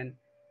 this woman,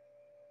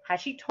 had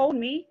she told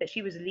me that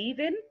she was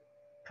leaving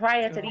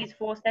prior to these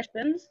 4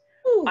 sessions,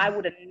 I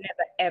would have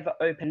never ever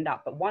opened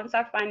up. But once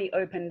I finally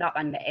opened up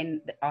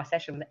and our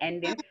session was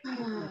ending,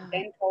 she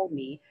then told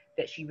me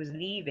that she was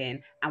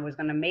leaving and was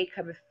going to make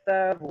a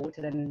referral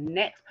to the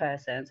next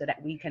person so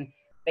that we can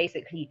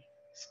basically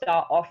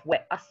start off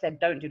where I said,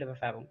 don't do the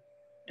referral.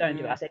 Don't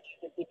do it. I said,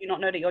 did you not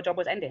know that your job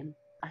was ending?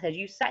 I said,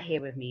 you sat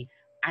here with me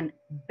and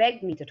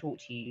begged me to talk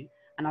to you,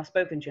 and I've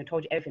spoken to you and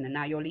told you everything, and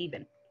now you're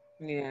leaving.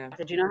 I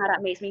said, do you know how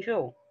that makes me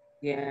feel?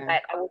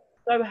 Like, I was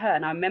so hurt.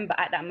 And I remember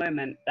at that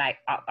moment, like,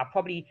 I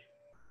probably,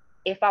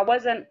 if I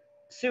wasn't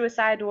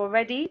suicidal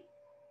already,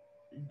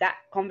 that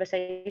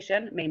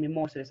conversation made me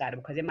more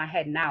suicidal, because in my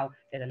head now,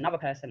 there's another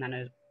person that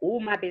knows all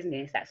my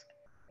business that's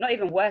not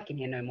even working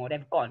here no more.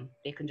 They've gone.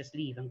 They can just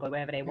leave and go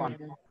wherever they want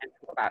and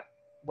talk about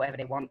whatever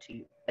they want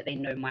to, but they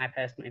know my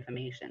personal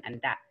information, and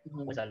that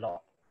was a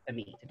lot for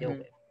me to deal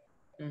with.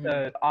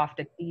 So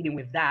after dealing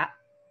with that,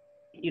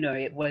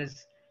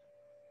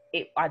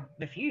 I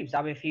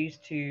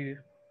refused to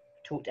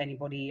talk to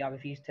anybody. I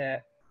refused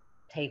to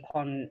take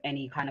on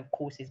any kind of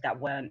courses that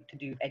weren't to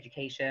do with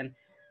education,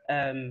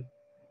 and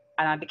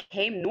it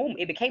became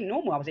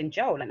normal. I was in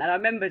jail, and I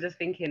remember just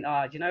thinking,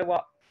 do you know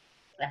what,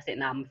 that's it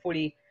now. I'm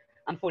fully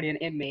an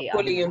inmate,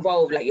 fully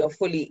involved, like you're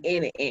fully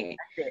in it.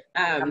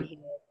 I'm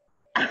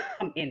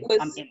in.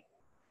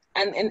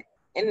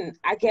 And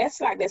I guess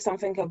like there's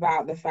something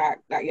about the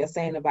fact that you're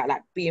saying about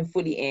like being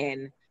fully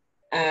in,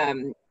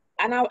 and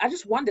I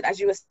just wondered, as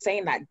you were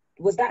saying that,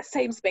 was that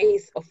same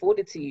space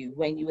afforded to you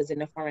when you was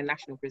in a foreign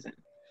national prison?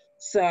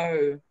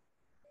 So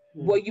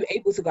were you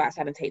able to go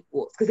outside and take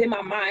walks? Because in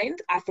my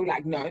mind I feel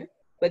like no,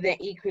 but then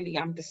equally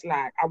I'm just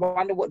like, I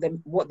wonder what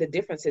the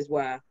differences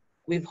were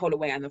with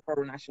Holloway and the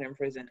foreign national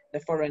prison. The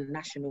foreign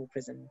national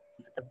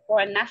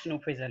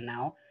prison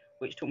now,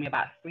 which took me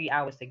about 3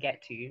 hours to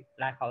get to,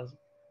 like I was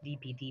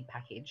DPD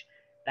package.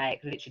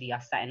 Like literally I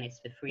sat in this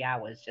for 3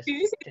 hours. Did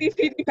you say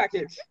DPD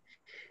package?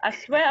 I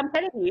swear I'm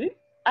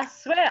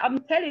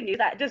telling you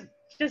that just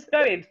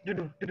going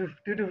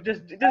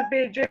just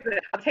being driven.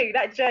 I'm telling you,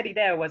 that journey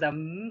there was a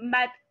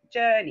mad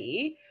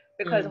journey,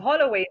 because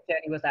Holloway's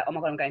journey was like, oh my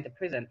god, I'm going to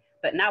prison,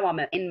 but now I'm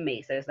an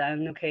inmate, so it's like,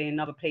 okay,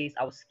 another place.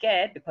 I was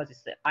scared because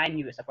I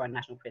knew it's a foreign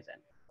national prison,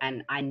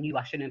 and I knew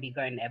I shouldn't be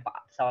going there, but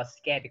so I was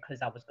scared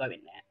because I was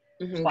going there.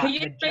 Can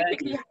you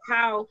basically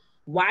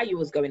why you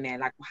was going there?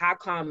 Like, how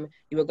come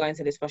you were going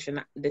to this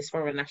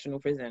foreign national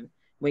prison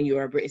when you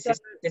were a British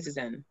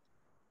citizen?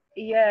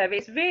 Yeah,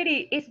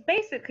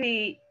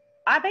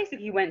 I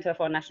basically went to a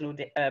foreign national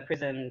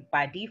prison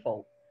by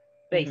default.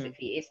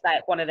 Basically, it's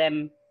like one of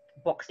them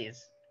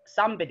boxes.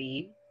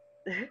 Somebody,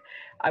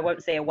 I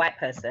won't say a white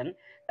person,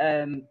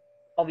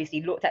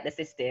 obviously looked at the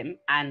system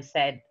and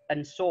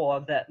saw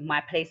that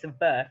my place of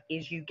birth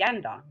is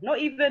Uganda. Not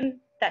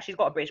even that she's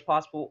got a British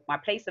passport. My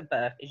place of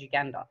birth is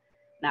Uganda.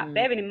 Now,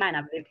 bearing in mind,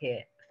 I've lived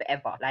here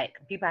forever. Like,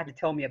 people had to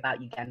tell me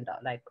about Uganda.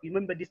 Like, you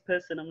remember this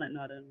person? I'm like,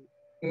 no, I don't.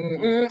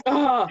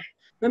 Oh,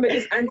 remember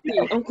this auntie,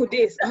 uncle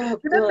this. Oh,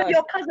 Remember God.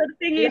 your cousin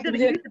thing you didn't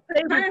used to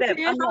play with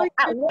them? I'm like,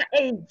 at what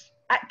age?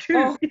 At 2?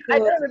 Oh, I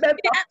don't God. remember.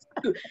 Yeah,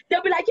 at 2.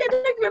 They'll be like, yeah,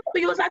 don't you remember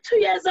you was like 2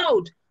 years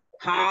old?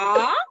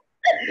 Huh?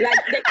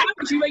 Like, they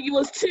counted you when you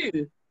was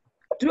 2.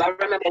 Do I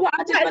remember what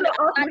I did? I don't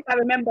ask me if I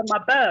remember my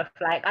birth.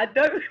 Like, I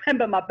don't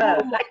remember my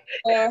birth. Oh my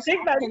gosh,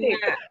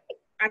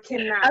 I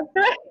cannot.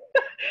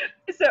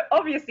 So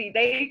obviously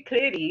they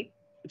clearly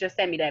just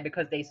sent me there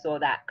because they saw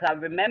that. Because I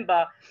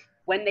remember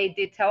when they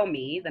did tell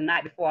me the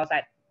night before, I was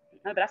like,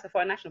 no, but that's a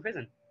foreign national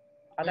prison.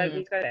 I don't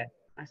need to go there.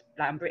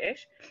 I'm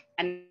British.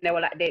 And they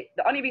were like,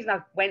 the only reason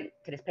I went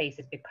to this place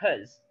is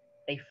because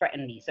they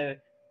threatened me. So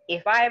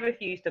if I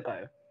refused to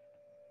go,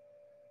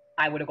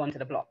 I would have gone to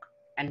the block.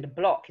 And the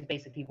block is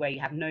basically where you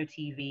have no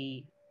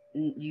TV,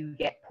 you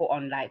get put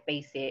on like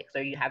basic, so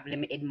you have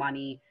limited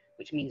money,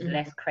 which means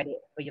less credit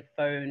for your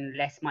phone,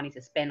 less money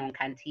to spend on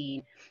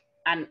canteen.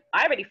 And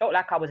I already felt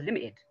like I was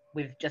limited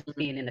with just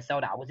being in the cell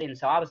that I was in.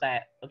 So I was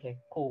like, okay,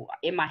 cool.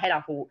 In my head,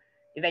 I thought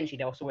eventually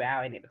they'll sort it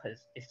out in it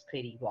because this is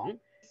clearly wrong.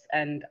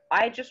 And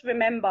I just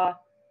remember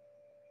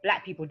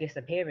black people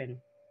disappearing.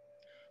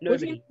 Nobody. What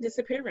do you mean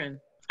disappearing?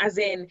 As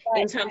in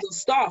terms of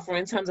staff or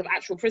in terms of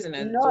actual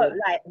prisoners? No,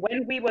 like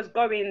when we was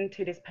going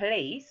to this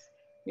place,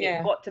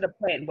 it got to the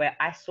point where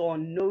I saw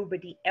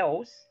nobody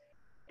else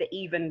that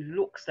even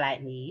looks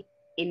like me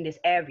in this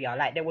area.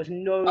 Like there was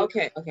no...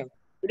 Okay.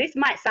 This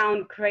might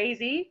sound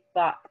crazy,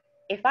 but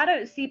if I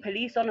don't see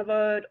police on the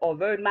road or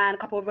roadman, a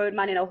couple of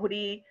roadmen in a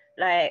hoodie,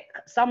 like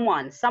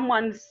someone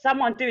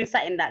doing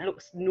something that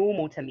looks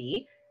normal to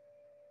me,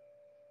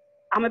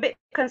 I'm a bit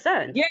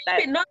concerned. Yeah,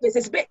 like, a bit nervous.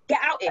 It's a bit get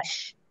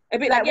out-ish. A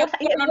bit like what's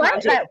going on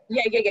around here?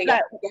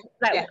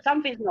 Yeah.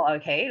 Something's not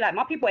okay. Like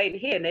my people ain't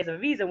here, and there's a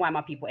reason why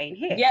my people ain't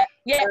here. Yeah.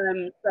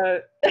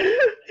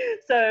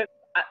 So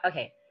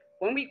okay.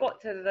 When we got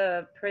to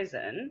the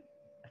prison,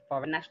 a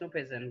foreign national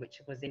prison,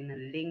 which was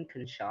in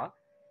Lincolnshire,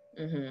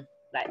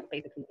 like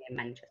basically near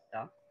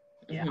Manchester.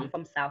 Yeah, I'm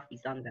from South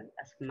East London.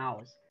 That's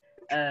miles.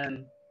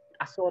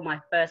 I saw my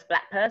first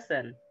black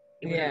person.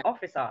 It was an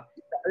officer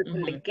that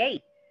opened the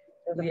gate.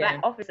 It was a black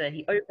officer.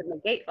 He opened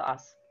the gate for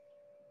us.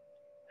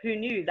 Who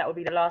knew that would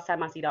be the last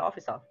time I see that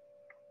officer?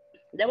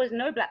 There was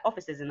no black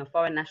officers in a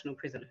foreign national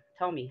prison.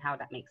 Tell me how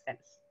that makes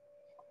sense.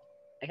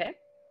 Okay?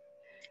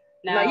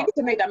 Now, no, you need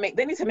to make that make.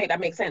 They need to make that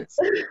make sense.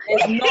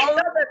 There's no,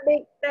 doesn't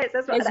make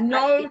sense. There's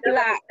no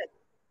black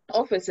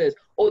officers,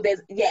 or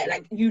there's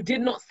like you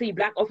did not see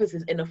black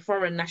officers in a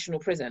foreign national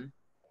prison.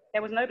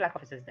 There was no black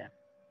officers there.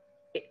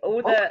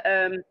 All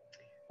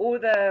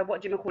the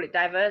what do you call it,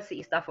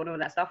 diversity stuff and all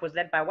that stuff was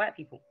led by white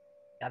people.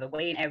 Yeah, the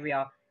Wayne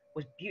area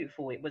was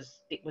beautiful. It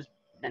was,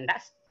 and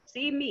that's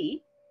seeing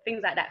me.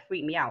 Things like that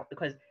freak me out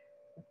because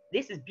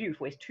this is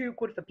beautiful. It's too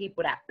good for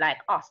people that like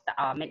us that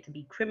are meant to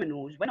be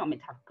criminals. We're not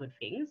meant to have good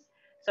things.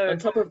 So on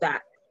top of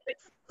that,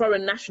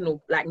 foreign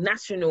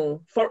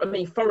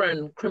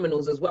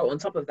criminals as well. On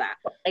top of that,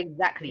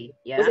 exactly.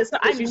 Yeah. Was there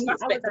something you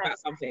suspect about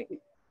something?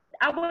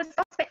 I was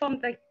suspect from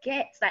the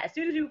get. Like as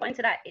soon as we got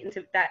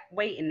into that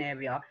waiting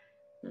area,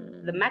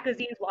 the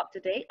magazines were up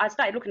to date. I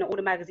started looking at all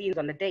the magazines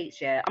on the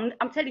dates. Yeah,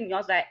 I'm telling you, I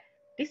was like,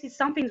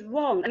 something's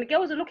wrong. And the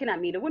girls are looking at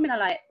me. The women are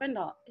like,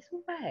 Brenda, it's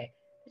all right.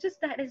 It's just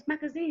that there's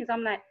magazines.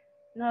 I'm like,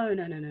 no.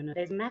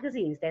 There's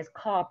magazines. There's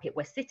carpet.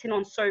 We're sitting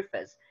on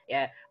sofas.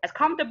 Yeah, as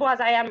comfortable as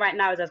I am right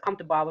now is as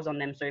comfortable I was on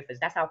them sofas.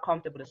 That's how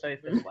comfortable the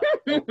sofas were.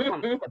 They were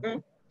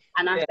comfortable.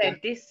 And I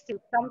said,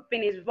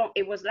 something is wrong.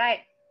 It was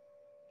like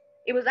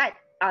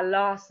our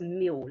last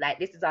meal. Like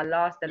this is the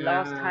last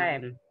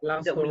time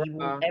that we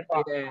will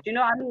ever. Do you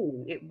know what I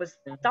mean? It was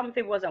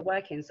something wasn't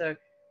working. So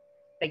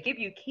they give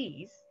you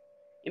keys.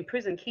 In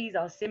prison, keys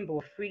are a symbol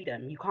of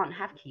freedom. You can't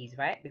have keys,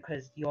 right?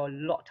 Because you're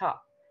locked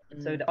up.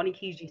 So the only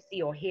keys you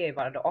see or hear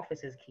are the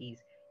officers' keys.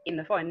 In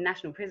the foreign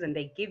national prison,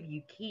 they give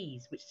you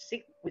keys, which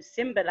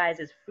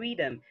symbolizes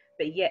freedom.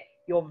 But yet,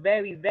 you're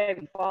very,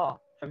 very far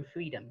from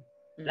freedom.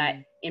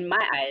 Like in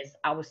my eyes,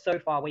 I was so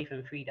far away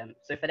from freedom.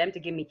 So for them to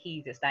give me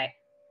keys, it's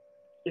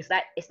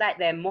like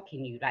they're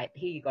mocking you. Like,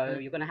 here you go.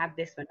 You're gonna have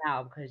this for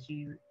now because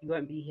you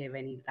won't be here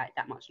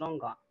that much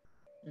longer.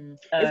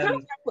 It's kind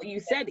of like what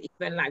you said,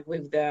 even like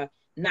with the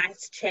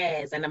nice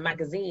chairs and the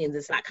magazines.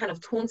 It's like kind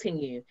of taunting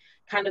you,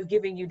 kind of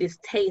giving you this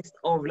taste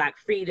of like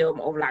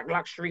freedom, of like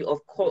luxury,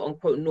 of quote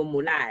unquote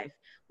normal life,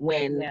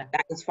 when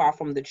that is far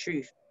from the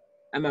truth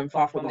and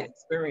far from the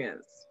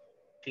experience.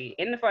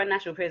 In the foreign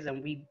national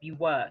prison, you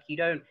work. You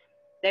don't.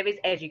 There is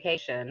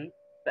education,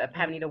 but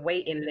apparently the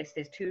waiting list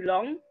is too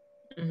long.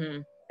 So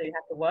you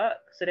have to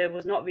work. So there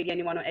was not really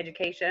anyone on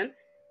education.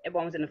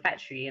 Everyone was in the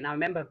factory, and I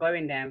remember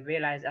going there and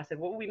realized, I said,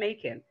 what were we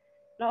making?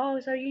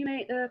 Like, so you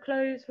make the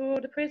clothes for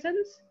the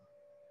prisons?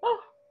 Oh,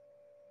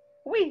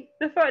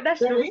 the foreign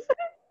nationals.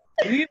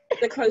 You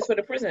make the clothes for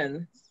the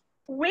prisons?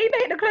 We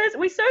make the clothes.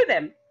 We sew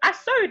them. I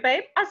sewed,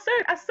 babe. I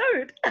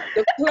sewed.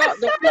 The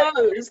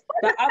clothes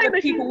that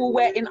other people will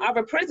wear in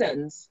other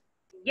prisons?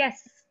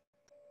 Yes.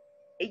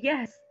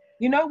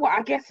 You know what?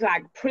 I guess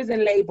like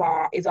prison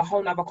labor is a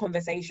whole nother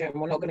conversation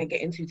we're not going to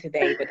get into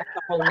today, but that's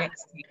the whole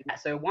next thing.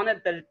 So one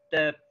of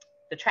the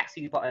the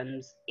tracksuit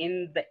bottoms,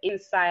 in the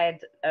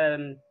inside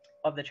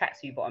of the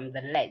tracksuit bottom,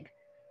 the leg,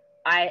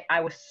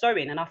 I was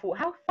sewing, and I thought,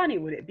 how funny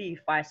would it be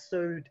if I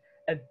sewed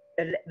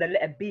the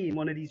letter B in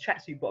one of these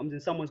tracksuit bottoms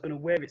and someone's gonna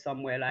wear it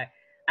somewhere, like,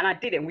 and I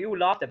did it, and we all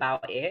laughed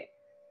about it,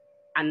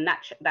 and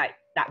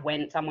that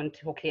went, someone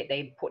took it,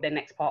 they put the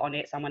next part on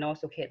it, someone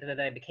else took it,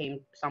 it became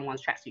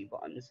someone's tracksuit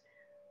bottoms.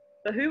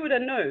 But who would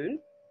have known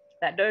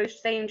that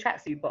those same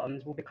tracksuit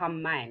bottoms will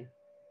become mine?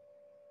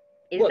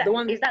 Is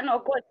that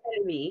not God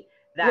telling me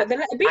that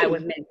I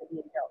was meant to be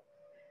a girl?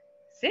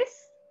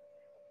 Sis,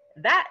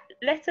 that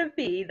letter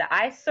B that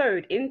I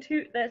sewed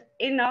into the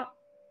inner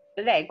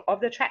leg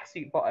of the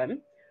tracksuit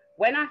bottom,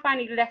 when I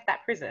finally left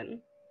that prison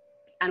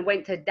and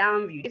went to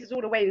Downview, this is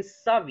all the way in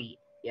Surrey,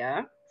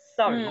 yeah?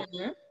 Surrey.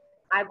 Mm-hmm.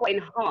 I got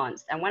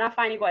enhanced, and when I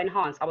finally got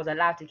enhanced, I was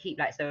allowed to keep,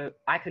 like, so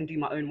I can do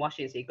my own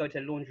washing, so you go to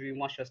the laundry and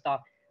wash your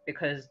stuff,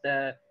 because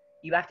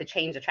you have to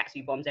change the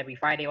tracksuit bottoms every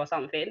Friday or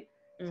something.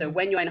 So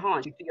when you're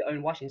enhanced, you do your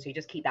own washing. So you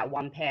just keep that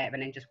one pair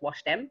and then just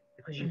wash them,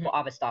 because you've got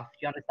other stuff.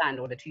 You understand?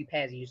 Or the two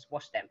pairs, you just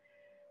wash them.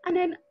 And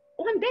then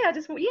one day I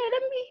just thought, yeah,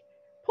 let me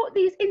put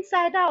these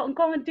inside out and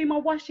go and do my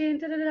washing.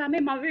 I'm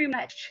in my room,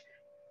 like,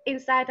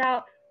 inside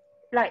out,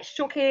 like,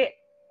 shook it,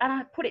 and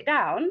I put it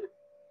down.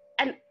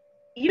 And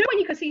you know when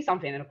you can see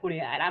something and I put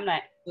it out, and I'm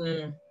like,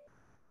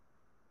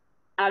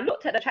 I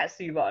looked at the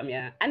tracksuit bottom,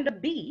 yeah, and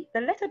the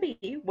letter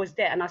B was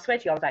there, and I swear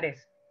to you, I was like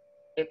this.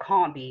 It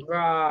can't be.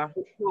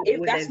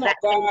 If that's not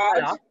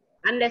God,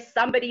 unless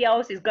somebody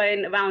else is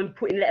going around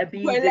putting letter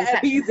B's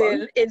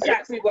in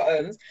tracksuit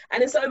bottoms.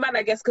 And it's so mad,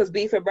 I guess, because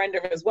B for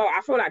Brenda as well.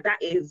 I feel like that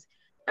is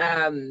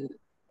a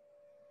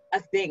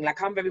thing.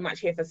 Like, I'm very much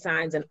here for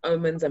signs and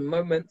omens and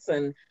moments.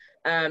 And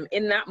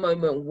in that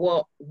moment,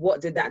 what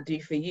did that do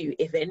for you,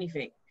 if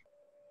anything?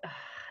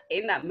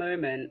 In that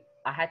moment,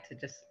 I had to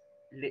just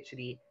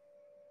literally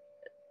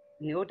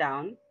kneel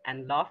down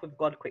and laugh with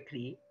God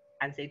quickly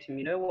and say to him,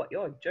 you know what,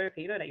 you're a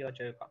joker, you know that you're a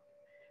joker.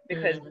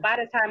 Because by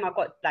the time I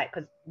got, like,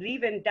 because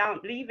leaving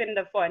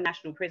the foreign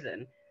national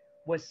prison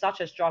was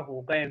such a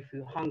struggle, going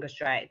through hunger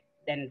strike,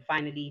 then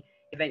finally,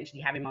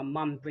 eventually having my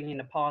mum bring in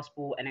the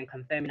passport and then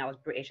confirming I was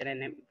British,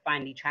 and then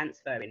finally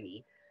transferring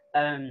me.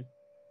 But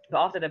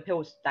after the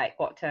pills, like,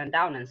 got turned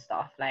down and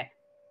stuff, like,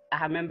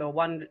 I remember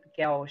one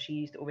girl, she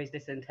used to always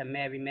listen to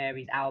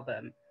Mary's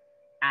album,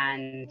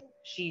 and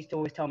she used to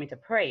always tell me to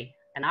pray,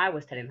 and I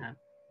was telling her,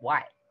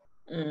 why?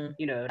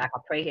 You know, like, I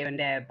pray here and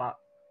there, but,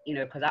 you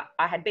know, because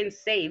I had been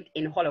saved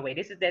in Holloway.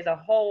 There's a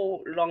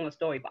whole longer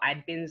story, but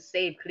I'd been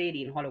saved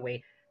clearly in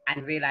Holloway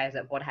and realized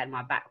that God had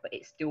my back, but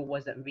it still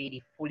wasn't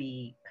really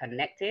fully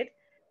connected.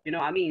 You know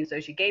what I mean? So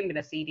she gave me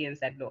the CD and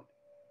said, look,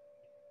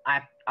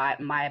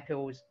 my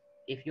appeals,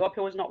 if your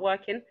appeal is not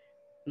working,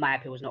 my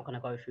appeal is not going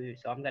to go through.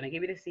 So I'm going to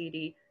give you the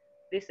CD,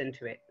 listen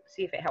to it,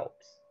 see if it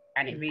helps.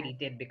 And it really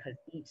did, because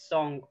each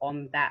song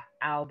on that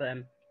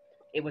album,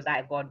 it was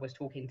like God was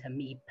talking to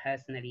me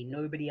personally,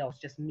 nobody else,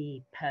 just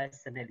me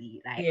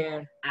personally. Like,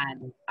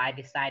 and I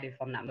decided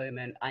from that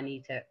moment,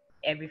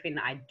 everything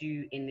that I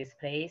do in this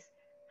place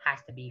has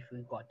to be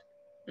through God.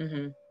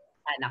 And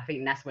I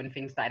think that's when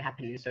things started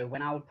happening. So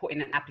when I would put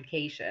in an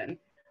application,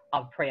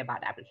 I'll pray about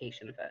the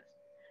application first.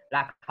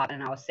 Like,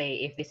 and I'll say,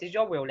 if this is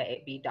your will, let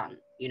it be done,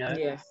 you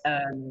know?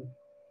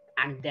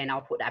 And then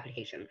I'll put the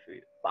application through.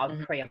 But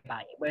I'll pray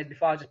about it. Whereas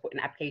before, I was just putting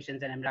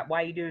applications and I'm like,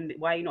 why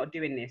are you not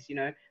doing this, you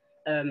know?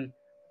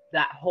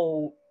 That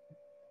whole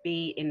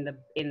be in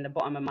the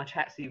bottom of my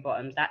tracksuit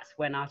bottoms, that's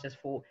when I just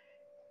thought,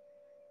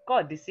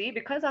 God, you see,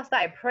 because I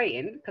started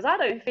praying, because I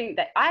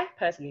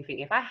personally think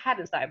if I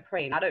hadn't started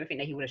praying, I don't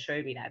think that he would have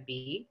showed me that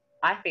B.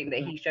 I think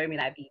that he showed me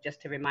that B just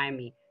to remind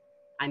me,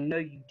 I know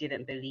you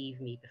didn't believe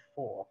me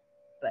before,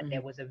 but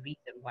there was a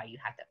reason why you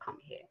had to come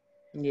here.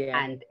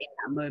 And in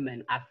that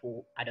moment, I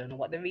thought, I don't know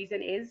what the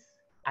reason is.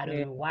 I don't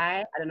know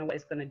why. I don't know what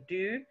it's going to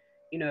do,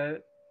 you know,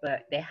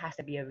 but there has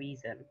to be a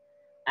reason.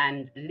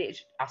 And literally,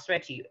 I swear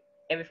to you,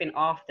 everything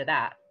after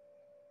that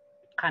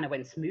kind of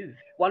went smooth.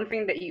 One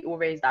thing that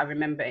I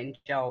remember in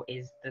jail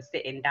is the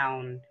sitting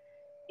down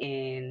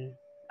in,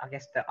 I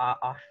guess,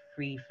 our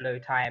free flow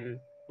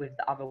time with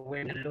the other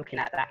women looking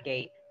at that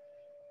gate,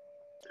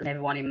 and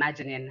everyone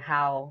imagining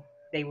how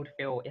they would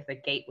feel if the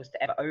gate was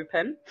to ever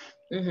open.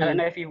 I don't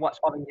know if you watch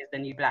Orange is the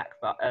New Black,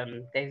 but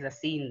there's a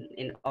scene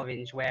in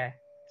Orange where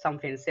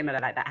something similar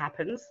like that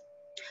happens.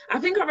 I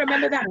think I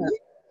remember that.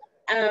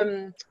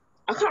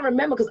 I can't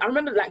remember, because I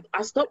remember, like,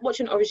 I stopped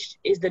watching Orange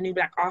is the New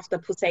Black after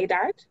Pussy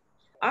died.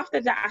 After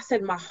that, I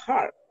said, my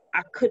heart,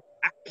 I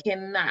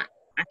cannot.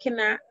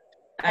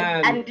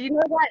 And do you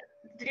know what?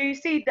 Do you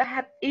see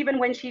that even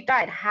when she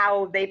died,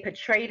 how they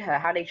portrayed her,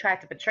 how they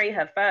tried to portray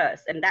her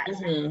first? And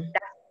that's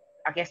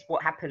I guess,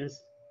 what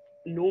happens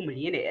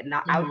normally, innit? And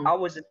I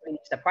was really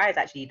surprised,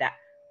 actually, that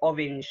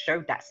Orange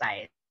showed that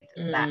side,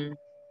 that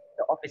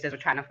the officers were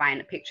trying to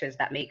find pictures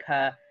that make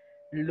her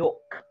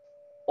look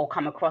or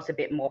come across a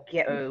bit more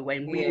ghetto,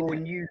 when we all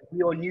knew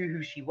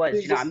who she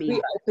was. You know what I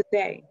mean?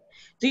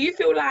 Do you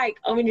feel like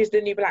Orange is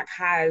the New Black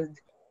has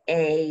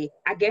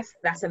I guess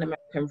that's an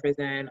American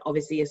prison.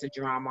 Obviously, it's a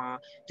drama.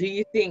 Do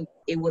you think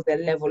it was a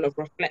level of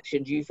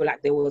reflection? Do you feel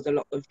like there was a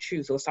lot of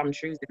truth or some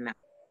truth in that?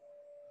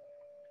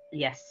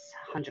 Yes,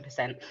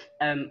 100%.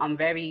 I'm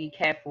very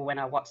careful when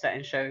I watch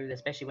certain shows,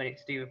 especially when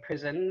it's to do with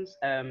prisons,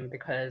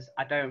 because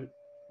I don't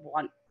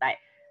want, like,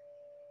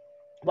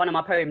 one of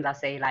my poems I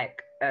say,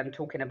 like,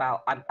 talking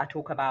about, I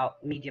talk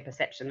about media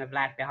perception of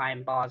life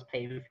behind bars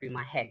playing through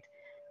my head.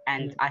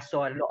 And I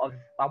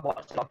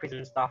watched a lot of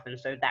prison stuff, and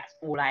so that's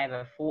all I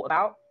ever thought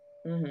about.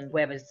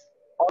 Whereas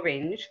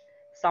Orange,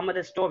 some of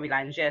the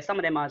storylines, yeah, some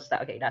of them are just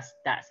like, okay, that's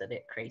a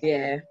bit crazy.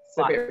 Yeah, it's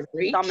a bit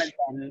reach. Some of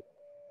them,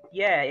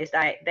 yeah, it's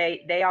like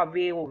they are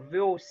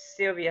real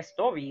serious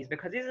stories,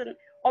 because isn't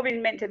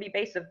Orange meant to be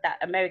based of that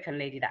American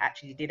lady that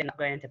actually did end up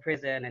going to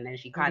prison, and then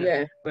she kind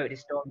of wrote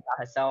this story about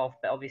herself,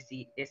 but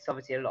obviously it's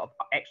obviously a lot of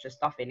extra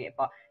stuff in it,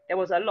 but there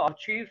was a lot of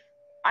truth.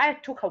 I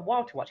took a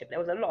while to watch it, but there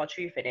was a lot of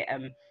truth in it.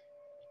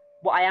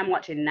 What I am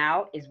watching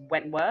now is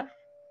Wentworth,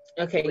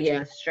 which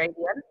is Australian.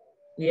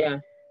 Yeah.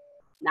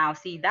 Now,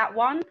 see, that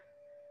one,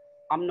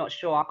 I'm not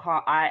sure.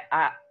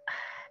 I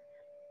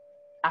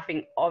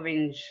think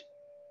Orange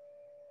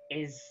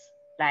is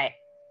like,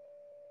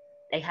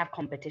 they have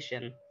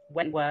competition.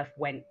 Wentworth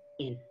went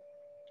in.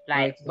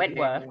 Like,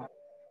 Wentworth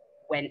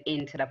went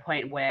in to the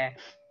point where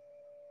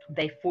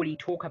they fully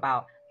talk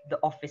about the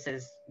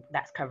officers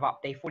that's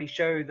corrupt. They fully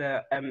show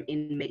the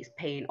inmates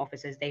paying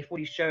officers. They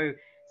fully show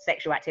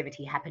sexual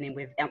activity happening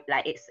with,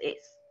 like,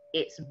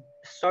 it's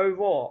so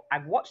raw.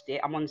 I've watched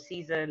it.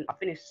 I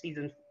finished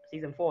season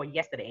 4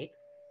 yesterday,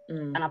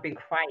 and I've been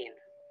crying.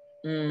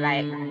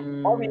 Like,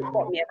 Orange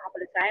got me a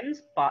couple of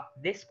times, but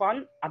this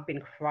one, I've been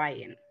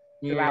crying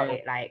throughout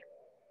it, like,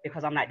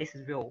 because I'm like, this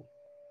is real.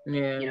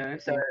 You know,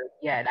 so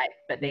yeah, like,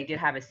 but they did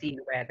have a scene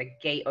where the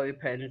gate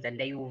opens and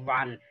they all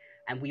run,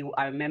 and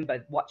I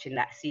remember watching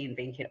that scene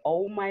thinking,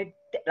 oh my,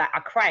 like,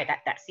 I cried at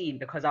that scene,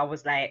 because I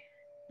was like,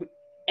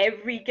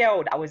 every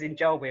girl that I was in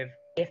jail with,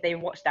 if we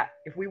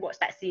watched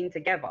that scene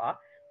together,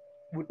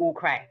 we'd all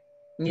cry.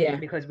 Yeah,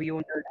 because we all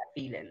know that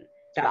feeling.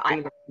 But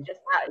I just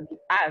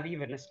out of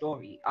even the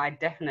story, I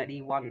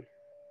definitely want,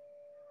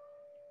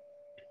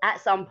 at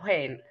some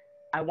point,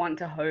 I want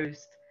to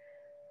host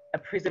a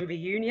prison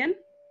reunion.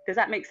 Does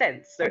that make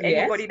sense? So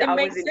anybody that I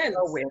was in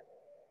jail with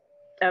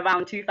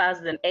around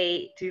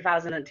 2008,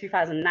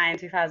 2009,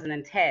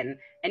 2010,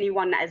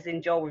 anyone that is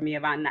in jail with me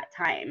around that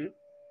time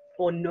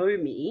or know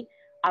me,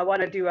 I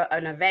want to do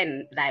an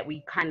event like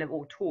we kind of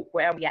all talk,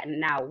 where are we at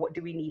now? What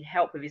do we need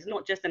help with? It's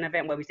not just an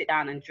event where we sit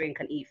down and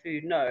drink and eat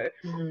food. No,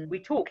 we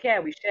talk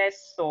here, we share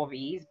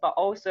stories, but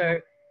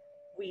also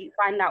we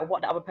find out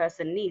what the other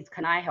person needs.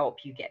 Can I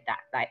help you get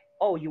that? Like,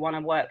 oh, you want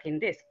to work in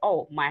this?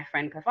 Oh, my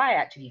friend Kafayat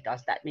actually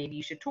does that. Maybe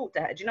you should talk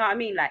to her. Do you know what I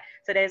mean? Like,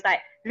 so there's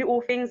like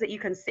little things that you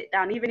can sit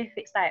down, even if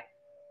it's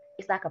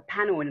like a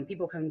panel and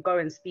people can go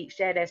and speak,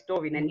 share their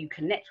story, and then you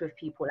connect with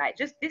people. Like,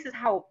 just, this is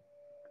how,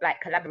 like,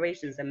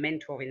 collaborations and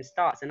mentoring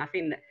starts. And I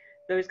think that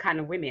those kind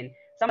of women,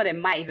 some of them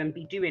might even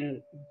be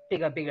doing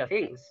bigger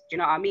things. Do you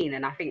know what I mean?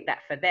 And I think that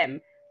for them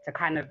to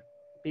kind of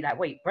be like,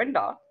 wait,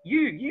 Brenda,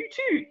 you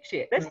too,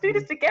 shit, let's do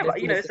this together,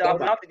 you know. So I'd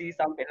love to do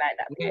something like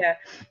that. Yeah,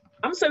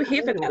 I'm so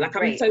here for that. Like,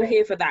 I'm so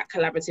here for that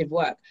collaborative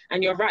work.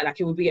 And you're right, like,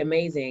 it would be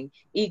amazing.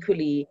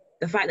 Equally,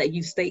 the fact that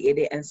you've stated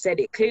it and said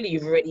it, clearly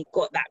you've already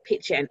got that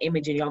picture and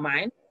image in your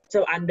mind.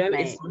 So I know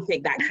it's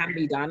something that can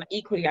be done.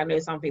 Equally, I know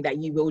it's something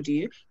that you will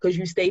do, because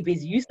you stay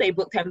busy. You stay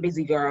booked and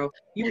busy, girl.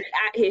 You be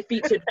out here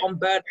featured on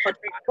Bird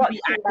podcast. You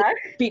be out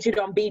here featured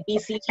on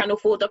BBC Channel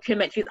 4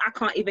 documentaries. I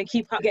can't even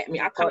keep up. Get me?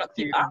 I cannot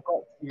keep up.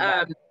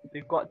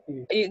 We've got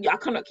to. I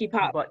cannot keep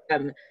up.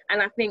 And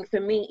I think for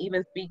me,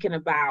 even speaking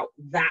about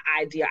that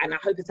idea, and I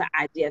hope it's an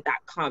idea that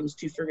comes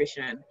to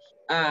fruition.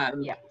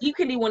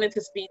 Equally wanted to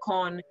speak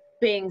on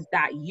things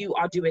that you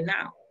are doing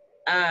now.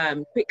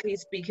 Quickly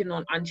speaking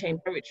on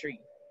Unchained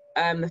Poetry.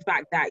 The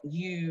fact that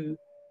you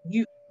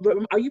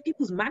are you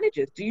people's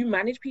managers? Do you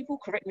manage people?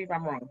 Correct me if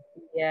I'm wrong.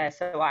 Yeah,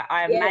 so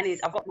I manage.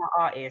 I've got my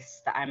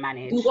artists that I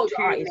manage. You've got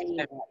two artists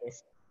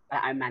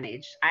that I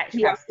manage. I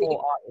actually have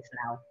 4 artists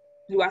now.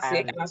 Who are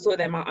sick, and I saw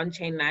them at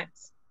Unchained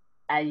Nights.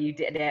 And you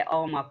did there.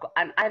 Oh my god!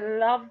 And I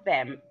love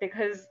them,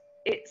 because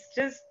it's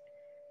just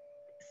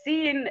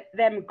seeing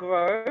them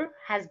grow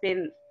has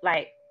been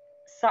like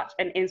such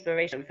an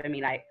inspiration for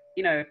me. Like,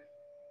 you know,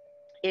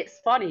 it's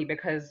funny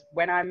because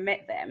when I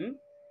met them,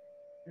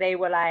 they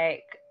were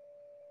like,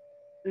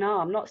 no,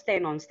 I'm not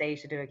staying on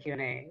stage to do a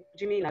Q&A. What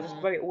do you mean? I just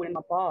wrote it all in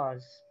my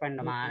bars,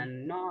 Brenda,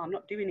 man. No, I'm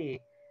not doing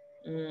it.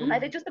 I'm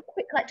like, they're just a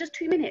quick, like, just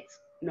 2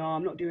 minutes. No,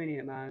 I'm not doing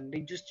it, man.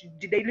 They just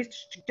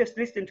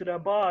listen to their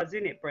bars,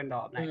 innit, Brenda?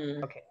 I'm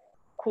like, okay,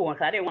 cool,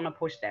 because I didn't want to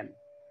push them.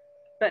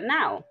 But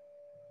now,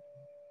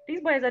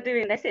 these boys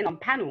they're sitting on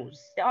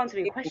panels, they're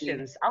answering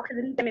questions. I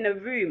could leave them in a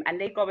room and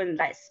they go and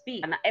like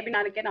speak. And every now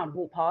and again, I'd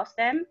walk past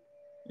them.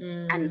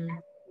 And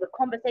the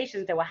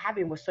conversations they were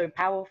having were so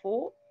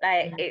powerful.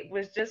 Like, it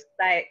was just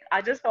like,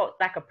 I just felt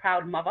like a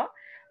proud mother.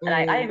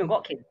 Like, I even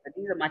got kids, but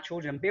these are my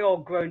children, big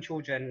old grown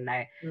children.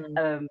 Like,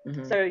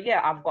 so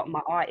yeah, I've got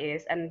my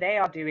artists and they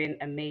are doing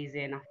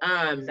amazing.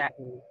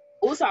 Exactly.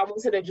 Also, I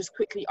wanted to just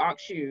quickly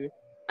ask you,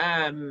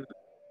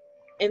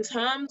 in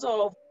terms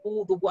of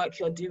all the work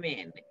you're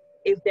doing,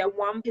 is there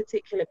one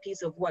particular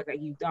piece of work that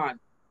you've done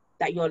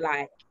that you're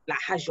like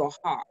has your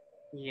heart?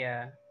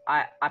 Yeah,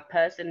 I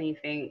personally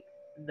think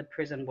the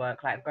prison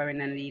work, like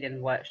going and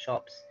leading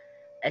workshops,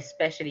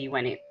 especially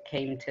when it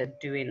came to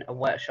doing a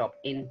workshop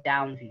in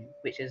Downview,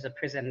 which is a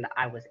prison that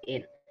I was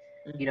in.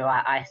 You know,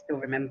 I still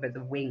remember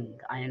the wing.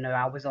 I know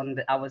I was on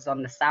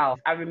the south.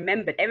 I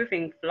remembered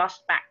everything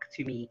flushed back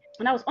to me.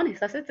 And I was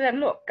honest. I said to them,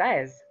 look,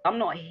 guys, I'm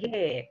not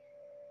here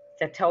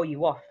to tell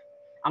you off.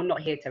 I'm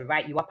not here to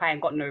write you up. I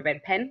ain't got no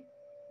red pen.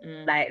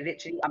 Like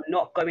literally, I'm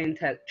not going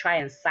to try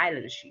and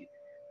silence you.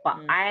 But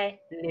I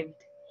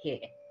lived here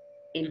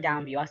in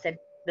Downview. I said,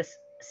 the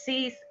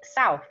seas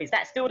south, is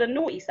that still the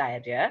naughty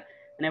side, yeah?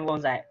 And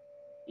everyone's like,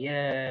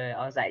 yeah.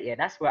 I was like, yeah,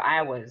 that's where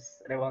I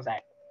was. And everyone's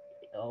like,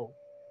 oh,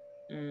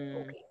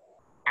 okay.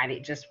 And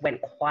it just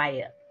went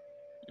quiet.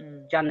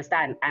 Do you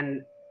understand?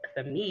 And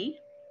for me,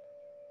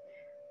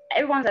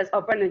 everyone says,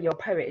 oh, Brenda, you're a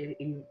poet.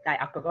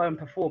 Like, I could go and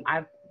perform.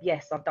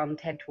 Yes, I've done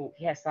TED Talk.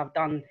 Yes, I've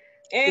done...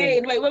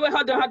 Hey, wait,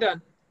 hold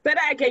on. Say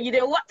that again. You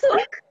did what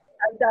talk?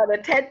 I've done a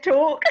TED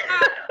Talk.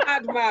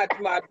 Mad.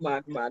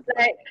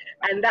 Like,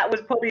 and that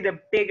was probably the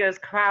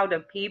biggest crowd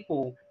of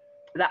people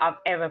that I've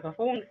ever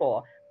performed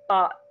for.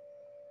 But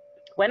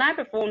when I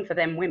performed for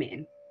them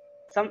women,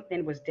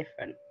 something was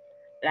different.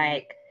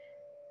 Like,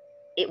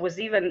 it was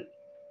even...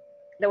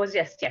 There was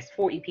yes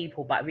 40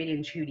 people, but really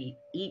and truly,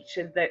 each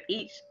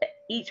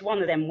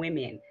one of them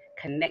women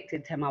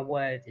connected to my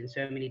words in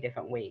so many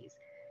different ways.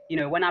 You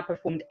know, when I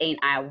performed Ain't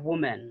I a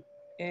Woman,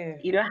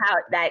 you know how,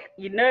 like,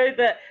 you know,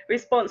 the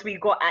response we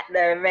got at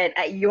the event,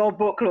 at your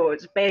book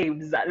launch,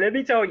 babes, let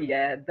me tell you,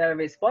 yeah, the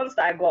response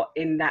that I got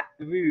in that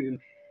room,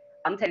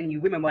 I'm telling you,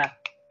 women were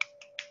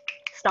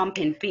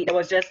stomping feet. There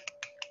was just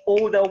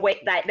all the way,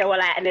 like, they were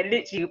like, and then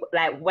literally,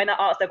 like, when I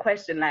asked the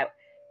question, like,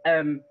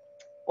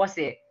 what's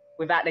it?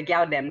 Without the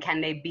girl them, can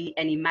they beat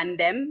any man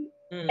them?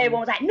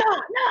 Everyone was like, no.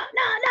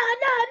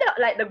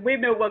 Like, the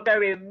women were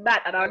going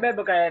mad. And I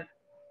remember going,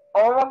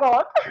 oh my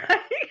God.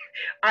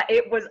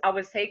 I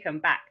was taken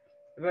back.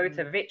 Road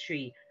to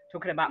Victory,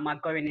 talking about my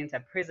going into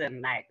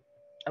prison, like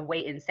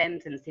awaiting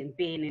sentencing,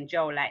 being in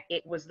jail. Like,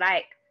 it was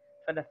like,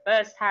 for the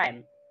first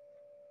time,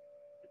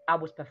 I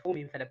was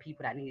performing for the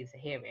people that needed to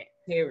hear it.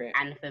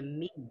 And for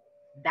me,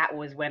 that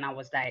was when I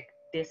was like,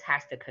 this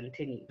has to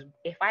continue.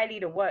 If I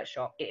lead a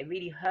workshop, it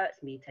really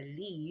hurts me to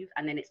leave,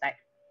 and then it's like,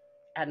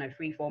 I don't know,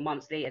 3-4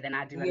 months later, then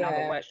I do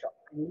another workshop.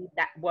 I need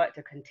that work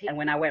to continue. And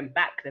when I went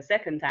back the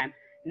second time,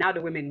 now the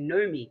women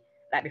know me.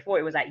 Like, before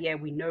it was like, yeah,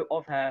 we know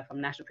of her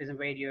from National Prison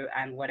Radio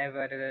and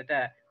whatever,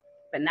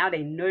 but now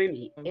they know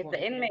me. If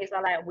the inmates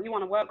are like, we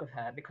want to work with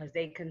her, because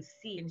they can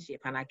see.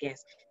 And I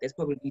guess there's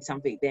probably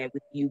something there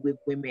with you, with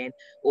women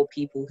or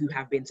people who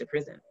have been to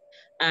prison.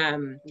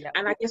 And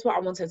I guess what I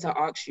wanted to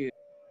ask you,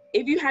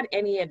 if you had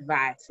any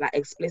advice, like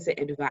explicit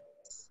advice,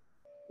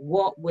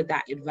 what would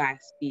that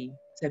advice be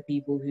to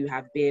people who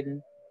have been,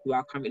 who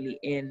are currently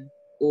in,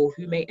 or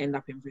who may end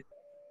up in prison?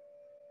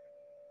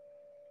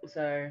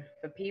 So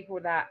for people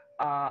that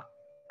are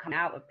coming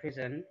out of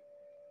prison,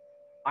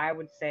 I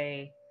would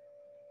say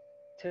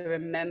to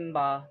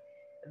remember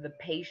the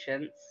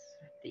patience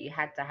that you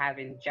had to have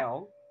in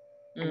jail,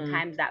 and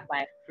times that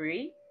by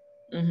 3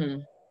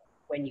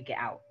 when you get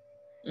out.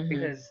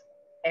 Because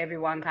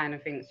everyone kind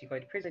of thinks you go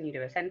to prison, you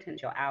do a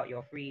sentence, you're out,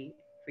 you're free,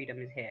 freedom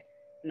is here.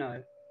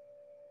 No.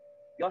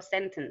 Your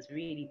sentence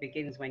really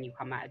begins when you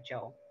come out of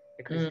jail,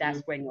 because that's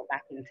when you're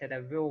back into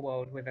the real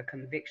world with a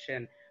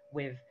conviction,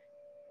 with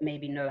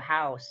maybe no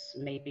house,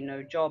 maybe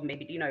no job,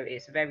 maybe, you know,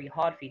 it's very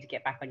hard for you to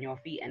get back on your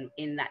feet. And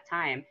in that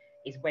time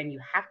is when you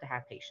have to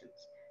have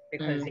patience,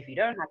 because if you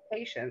don't have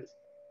patience,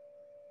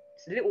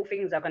 little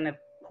things are going to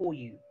call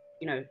you,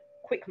 you know,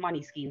 quick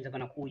money schemes are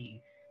going to call you,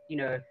 you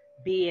know,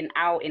 being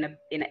out in an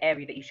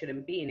area that you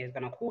shouldn't be in is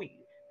going to call you,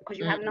 because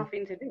you have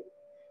nothing to do.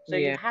 So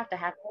you have to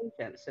have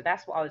patience. So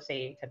that's what I would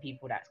say to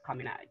people that's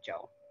coming out of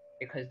jail,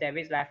 because there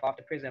is life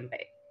after prison, but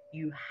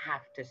you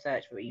have to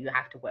search for it. You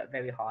have to work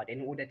very hard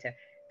in order to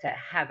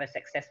have a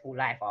successful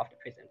life after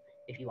prison,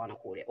 if you want to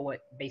call it, or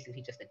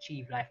basically just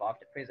achieve life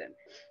after prison.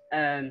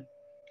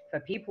 For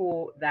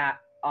people that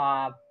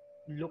are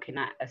looking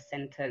at a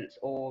sentence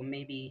or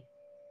maybe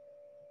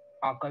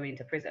are going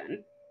to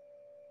prison,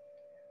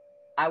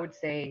 I would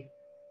say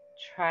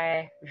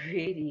try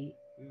really,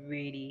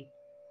 really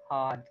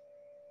hard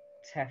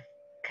to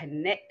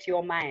connect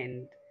your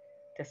mind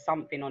to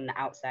something on the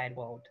outside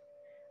world.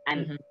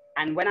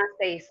 And when I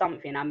say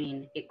something, I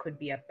mean, it could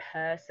be a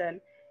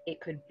person,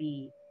 it could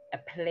be a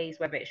place,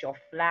 whether it's your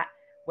flat,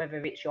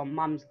 whether it's your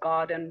mum's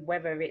garden,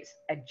 whether it's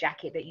a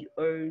jacket that you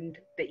owned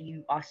that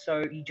you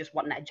just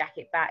want that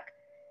jacket back.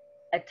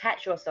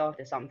 Attach yourself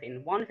to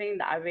something. One thing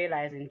that I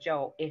realized in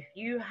jail, if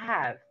you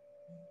have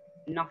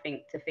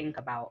nothing to think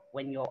about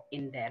when you're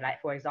in there,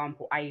 like, for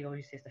example, I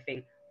always used to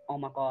think, oh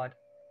my God,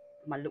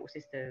 my little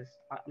sisters,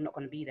 I'm not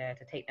going to be there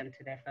to take them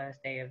to their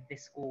first day of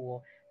this school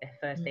or their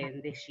first day in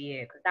this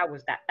year, because that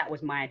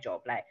was my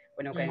job. Like,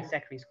 when I was going to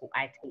secondary school,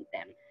 I take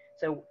them.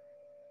 So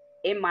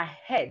in my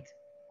head,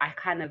 I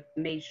kind of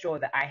made sure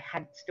that I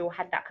still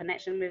had that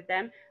connection with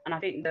them. And I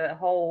think the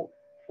whole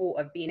thought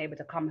of being able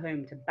to come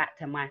home back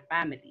to my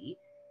family,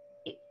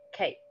 it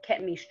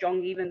kept me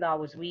strong. Even though I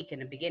was weak in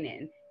the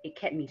beginning, it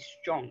kept me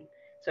strong.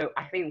 So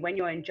I think when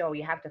you're in jail,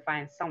 you have to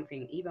find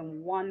something,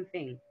 even one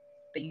thing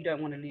that you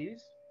don't want to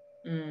lose,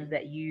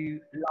 that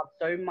you love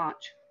so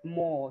much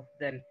more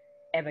than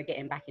ever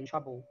getting back in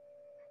trouble,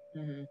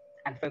 and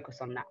focus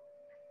on that,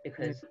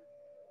 because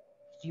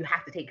you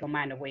have to take your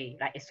mind away.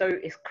 Like,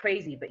 it's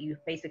crazy, but you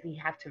basically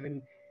have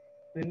to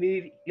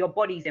remove your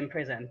body's in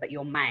prison, but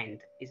your mind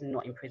is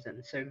not in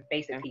prison. So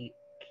basically,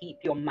 keep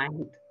your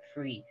mind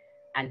free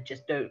and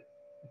just don't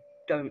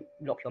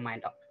lock your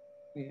mind up.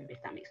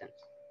 If that makes sense.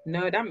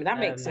 No, that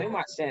makes so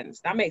much sense.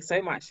 That makes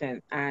so much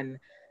sense. And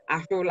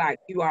I feel like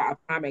you are a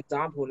prime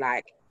example,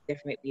 like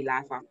definitely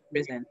life after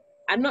prison.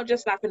 And not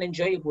just like an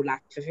enjoyable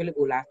life,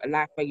 fulfillable life, a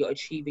life where you're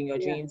achieving your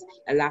dreams,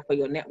 a life where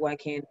you're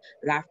networking,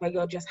 a life where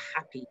you're just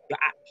happy, you're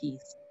at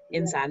peace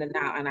inside and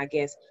out. And I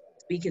guess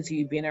speaking to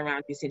you, being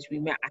around you since we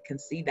met, I can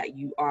see that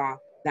you are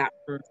that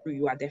through.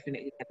 You are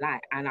definitely a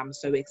light. And I'm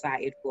so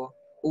excited for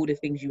all the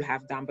things you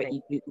have done, but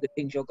equally all the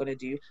things you're going to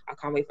do. I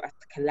can't wait for us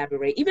to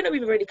collaborate, even though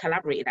we've already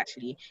collaborated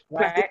actually.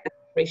 Right.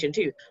 Collaboration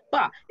too.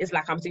 But it's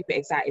like I'm super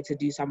excited to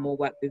do some more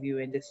work with you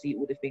and to see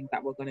all the things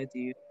that we're going to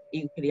do.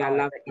 Equally, I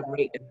love and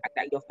rate the fact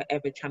that you're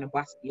forever trying to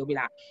bust me. You'll be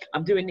like,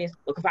 I'm doing this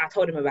because I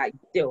told him about you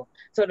still.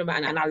 Told him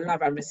about, and I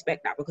love and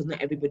respect that, because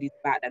not everybody's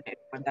about that, not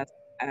everyone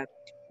does.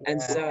 And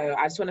so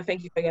I just want to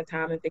thank you for your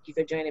time and thank you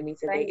for joining me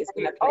today. It's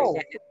been a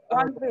pleasure.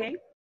 One thing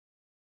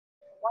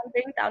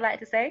that I'd like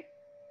to say,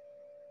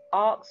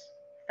 ask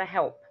for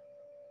help.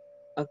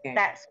 Okay.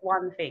 That's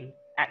one thing,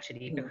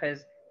 actually,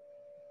 because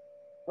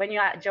when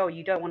you're at jail,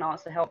 you don't want to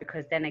ask for help,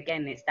 because then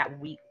again, it's that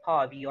weak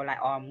part of you. You're like,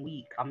 oh, I'm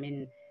weak.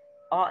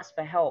 Ask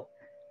for help.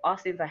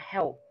 Asking for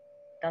help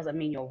doesn't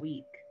mean you're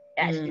weak.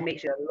 It actually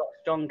makes you a lot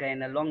stronger in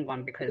the long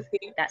run, because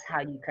that's how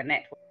you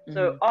connect.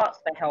 So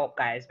ask for help,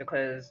 guys,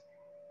 because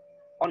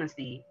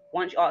honestly,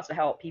 once you ask for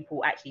help,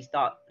 people actually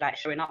start like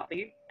showing up for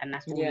you, and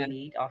that's all you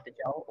need after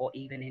jail or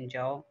even in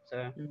jail.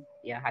 So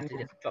I had to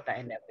just drop that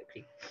in there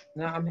quickly.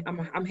 No,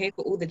 I'm here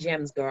for all the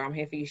gems, girl. I'm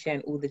here for you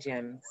sharing all the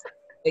gems.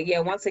 But yeah,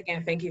 once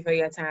again, thank you for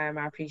your time.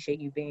 I appreciate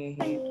you being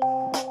here.